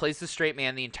Paul Rudd plays the straight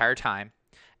man the entire time,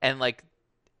 and like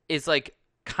is like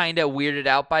kind of weirded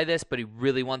out by this, but he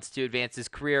really wants to advance his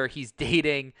career. He's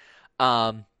dating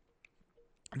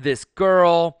this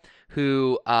girl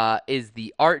who is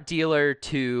the art dealer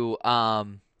to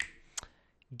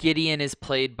Gideon is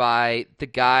played by the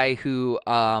guy who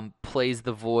plays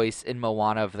the voice in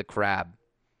Moana of the crab.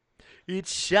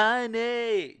 It's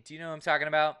shiny. Do you know what I'm talking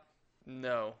about?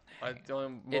 No. The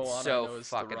only Moana It's I so know is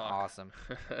fucking The Rock. awesome.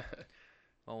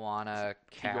 Moana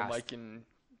cast. Key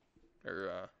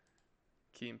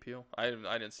and Peele. I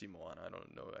didn't see Moana. I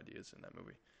don't know ideas in that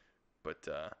movie. But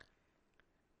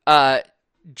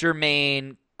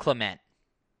Jermaine Clement.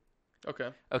 Okay.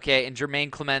 Okay, and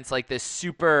Jermaine Clement's like this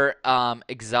super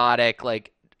exotic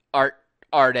like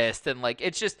artist, and like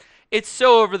it's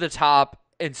so over the top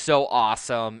and so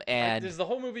awesome. And is the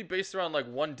whole movie based around like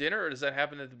one dinner, or does that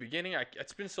happen at the beginning?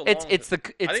 It's been so long. I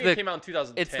think it came out in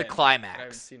 2010. It's the climax. I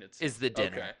haven't seen it. Is the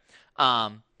dinner.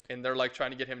 Okay. And they're like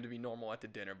trying to get him to be normal at the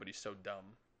dinner, but he's so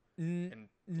dumb.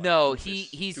 No,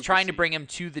 he's trying to bring him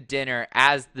to the dinner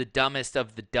as the dumbest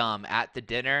of the dumb at the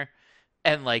dinner,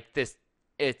 and like this,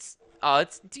 it's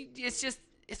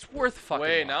worth fucking.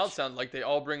 Wait, now it sounds like they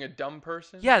all bring a dumb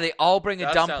person. Yeah, they all bring a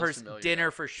That dumb sounds person. familiar.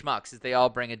 Dinner for Schmucks is they all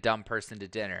bring a dumb person to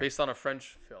dinner. Based on a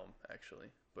French film, actually,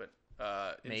 but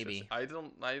Maybe. I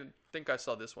think I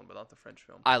saw this one, but not the French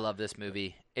film. I love this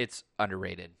movie. It's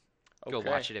underrated. Go Okay.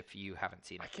 watch it if you haven't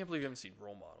seen it. I can't believe you haven't seen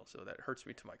Role Model, so that hurts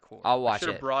me to my core. I'll watch I should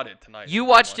have it. brought it tonight. You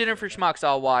watch Dinner for Schmucks.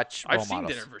 I'll watch Role I've seen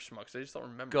Models. Dinner for Schmucks. I just don't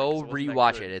remember. Go it 'cause it wasn't that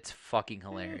rewatch good. it. It's fucking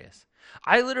hilarious.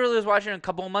 I literally was watching it a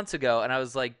couple of months ago, and I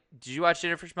was like, "Did you watch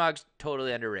Dinner for Schmucks?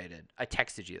 Totally underrated." I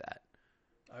texted you that.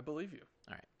 I believe you.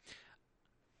 All right.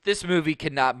 This movie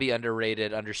cannot be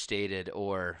underrated, understated,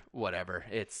 or whatever.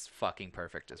 It's fucking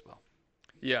perfect as well.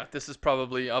 Yeah, this is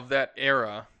probably of that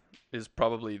era. Is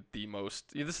probably the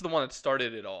most. This is the one that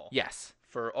started it all. Yes.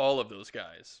 For all of those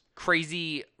guys.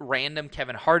 Crazy random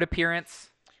Kevin Hart appearance.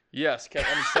 Yes,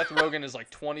 Seth Rogen is like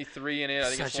 23 in it. I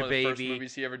think it's Such one a of the first baby.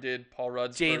 movies he ever did. Paul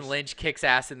Rudd's Jane first. Lynch kicks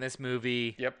ass in this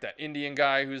movie. Yep, that Indian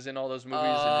guy who's in all those movies.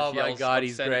 Oh and just my yells God,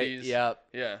 he's great. obscenities. Yep.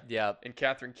 Yeah. Yep. And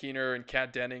Catherine Keener and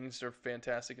Kat Dennings are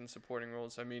fantastic in supporting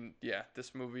roles. I mean, yeah,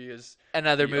 this movie is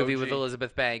Another the movie OG. with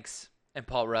Elizabeth Banks and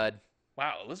Paul Rudd.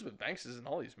 Wow, Elizabeth Banks is in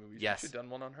all these movies. Yes. You should have done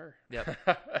one on her. Yep.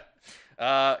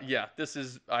 Yeah, this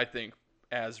is, I think,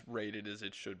 as rated as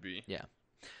it should be. Yeah.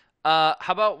 How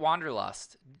about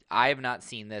Wanderlust? I have not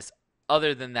seen this.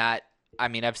 Other than that, I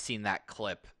mean, I've seen that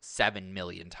clip 7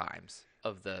 million times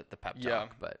of the pep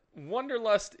talk, but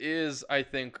Wanderlust is, I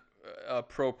think,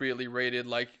 appropriately rated.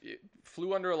 Like, it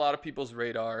flew under a lot of people's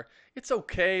radar. It's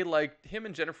okay. Like, him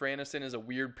and Jennifer Aniston is a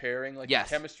weird pairing. Like, Yes.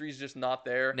 the chemistry's just not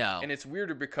there. No. And it's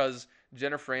weirder because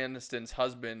Jennifer Aniston's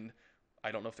husband,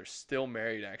 I don't know if they're still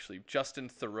married, actually. Justin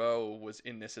Theroux was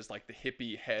in this as, like, the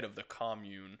hippie head of the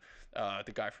commune.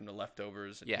 The guy from The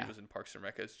Leftovers. And Yeah. He was in Parks and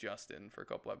Rec as Justin for a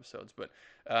couple episodes. But,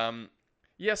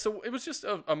 yeah, so it was just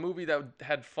a movie that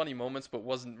had funny moments but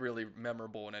wasn't really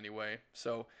memorable in any way.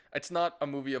 So it's not a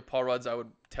movie of Paul Rudd's I would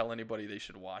tell anybody they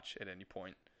should watch at any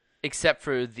point. except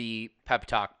for the pep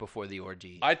talk before the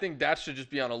orgy. I think that should just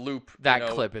be on a loop. That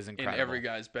clip is incredible. In every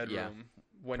guy's bedroom Yeah.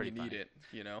 when Pretty you need funny. it,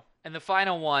 you know? And the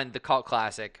final one, the cult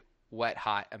classic, Wet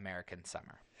Hot American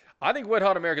Summer. I think Wet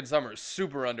Hot American Summer is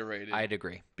super underrated. I'd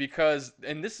agree. Because,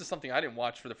 and this is something I didn't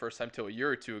watch for the first time till a year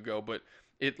or two ago, but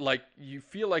it, like, you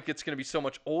feel like it's going to be so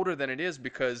much older than it is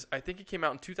because I think it came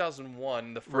out in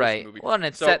 2001, the first Right. movie. Well, and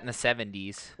it's set in the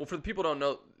 70s. Well, for the people who don't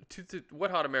know,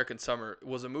 Wet Hot American Summer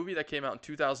was a movie that came out in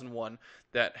 2001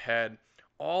 that had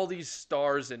all these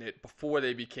stars in it before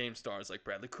they became stars, like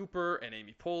Bradley Cooper and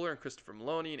Amy Poehler and Christopher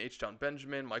Maloney and H. John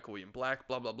Benjamin, Michael William Black,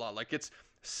 blah, blah, blah. Like, it's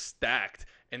stacked.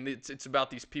 And it's about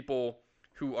these people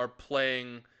who are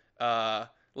playing,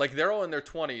 like, they're all in their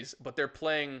 20s, but they're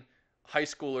playing high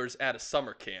schoolers at a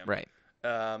summer camp. Right.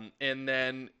 And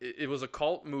then it was a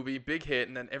cult movie, big hit,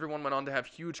 and then everyone went on to have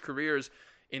huge careers.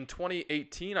 In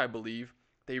 2018, I believe,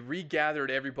 they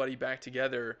regathered everybody back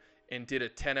together and did a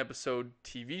 10-episode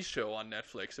TV show on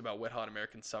Netflix about Wet Hot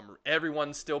American Summer.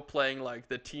 Everyone's still playing, like,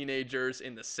 the teenagers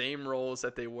in the same roles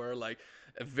that they were. Like,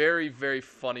 a very, very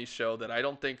funny show that I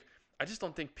just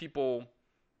don't think people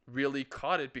really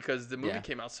caught it because the movie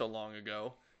came out so long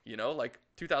ago. You know, like,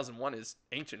 2001 is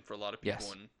ancient for a lot of people.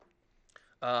 Yes. And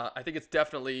I think it's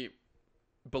definitely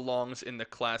belongs in the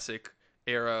classic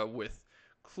era with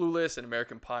Clueless and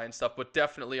American Pie and stuff, but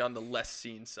definitely on the less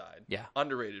seen side. Yeah.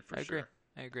 Underrated for I sure. agree.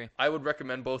 I agree. I would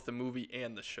recommend both the movie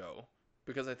and the show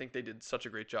because I think they did such a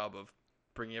great job of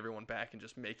bringing everyone back and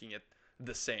just making it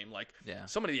the same. Like,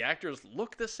 so many of the actors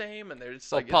look the same, and they're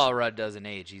just like, Paul Rudd doesn't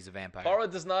age. He's a vampire. Paul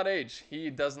Rudd does not age. He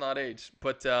does not age.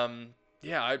 But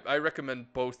yeah, I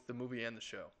recommend both the movie and the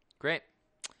show. Great.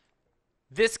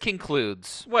 This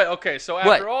concludes. Wait, okay, so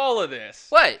after all of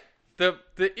this,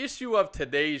 the issue of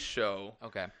today's show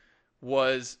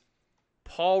was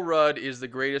Paul Rudd is the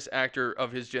greatest actor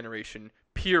of his generation,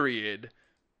 period.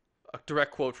 A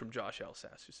direct quote from Josh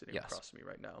Elsass, who's sitting across from me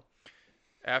right now.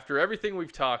 After everything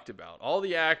we've talked about, all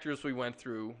the actors we went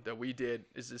through that we did,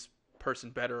 is this person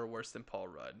better or worse than Paul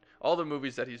Rudd? All the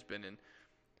movies that he's been in.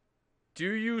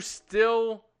 Do you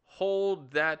still hold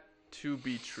that to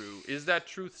be true? Is that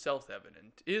truth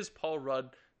self-evident? Is Paul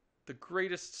Rudd the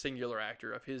greatest singular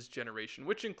actor of his generation,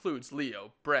 which includes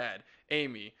Leo, Brad,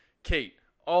 Amy, Kate,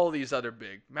 all these other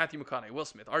big, Matthew McConaughey, Will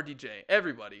Smith, RDJ,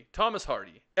 everybody, Thomas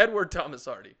Hardy, Edward Thomas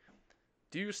Hardy.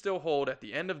 Do you still hold at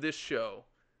the end of this show,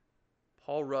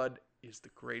 Paul Rudd is the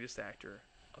greatest actor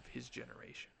of his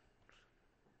generation?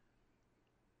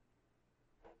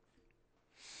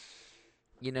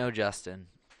 You know, Justin.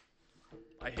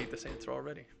 I hate this answer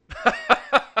already.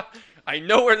 I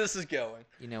know where this is going.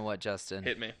 You know what, Justin?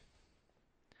 Hit me.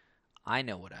 I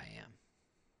know what I am.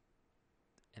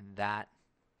 And that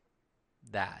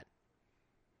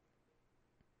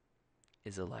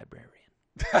is a librarian.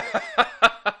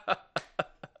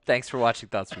 Thanks for watching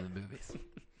Thoughts from the Movies.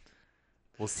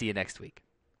 We'll see you next week.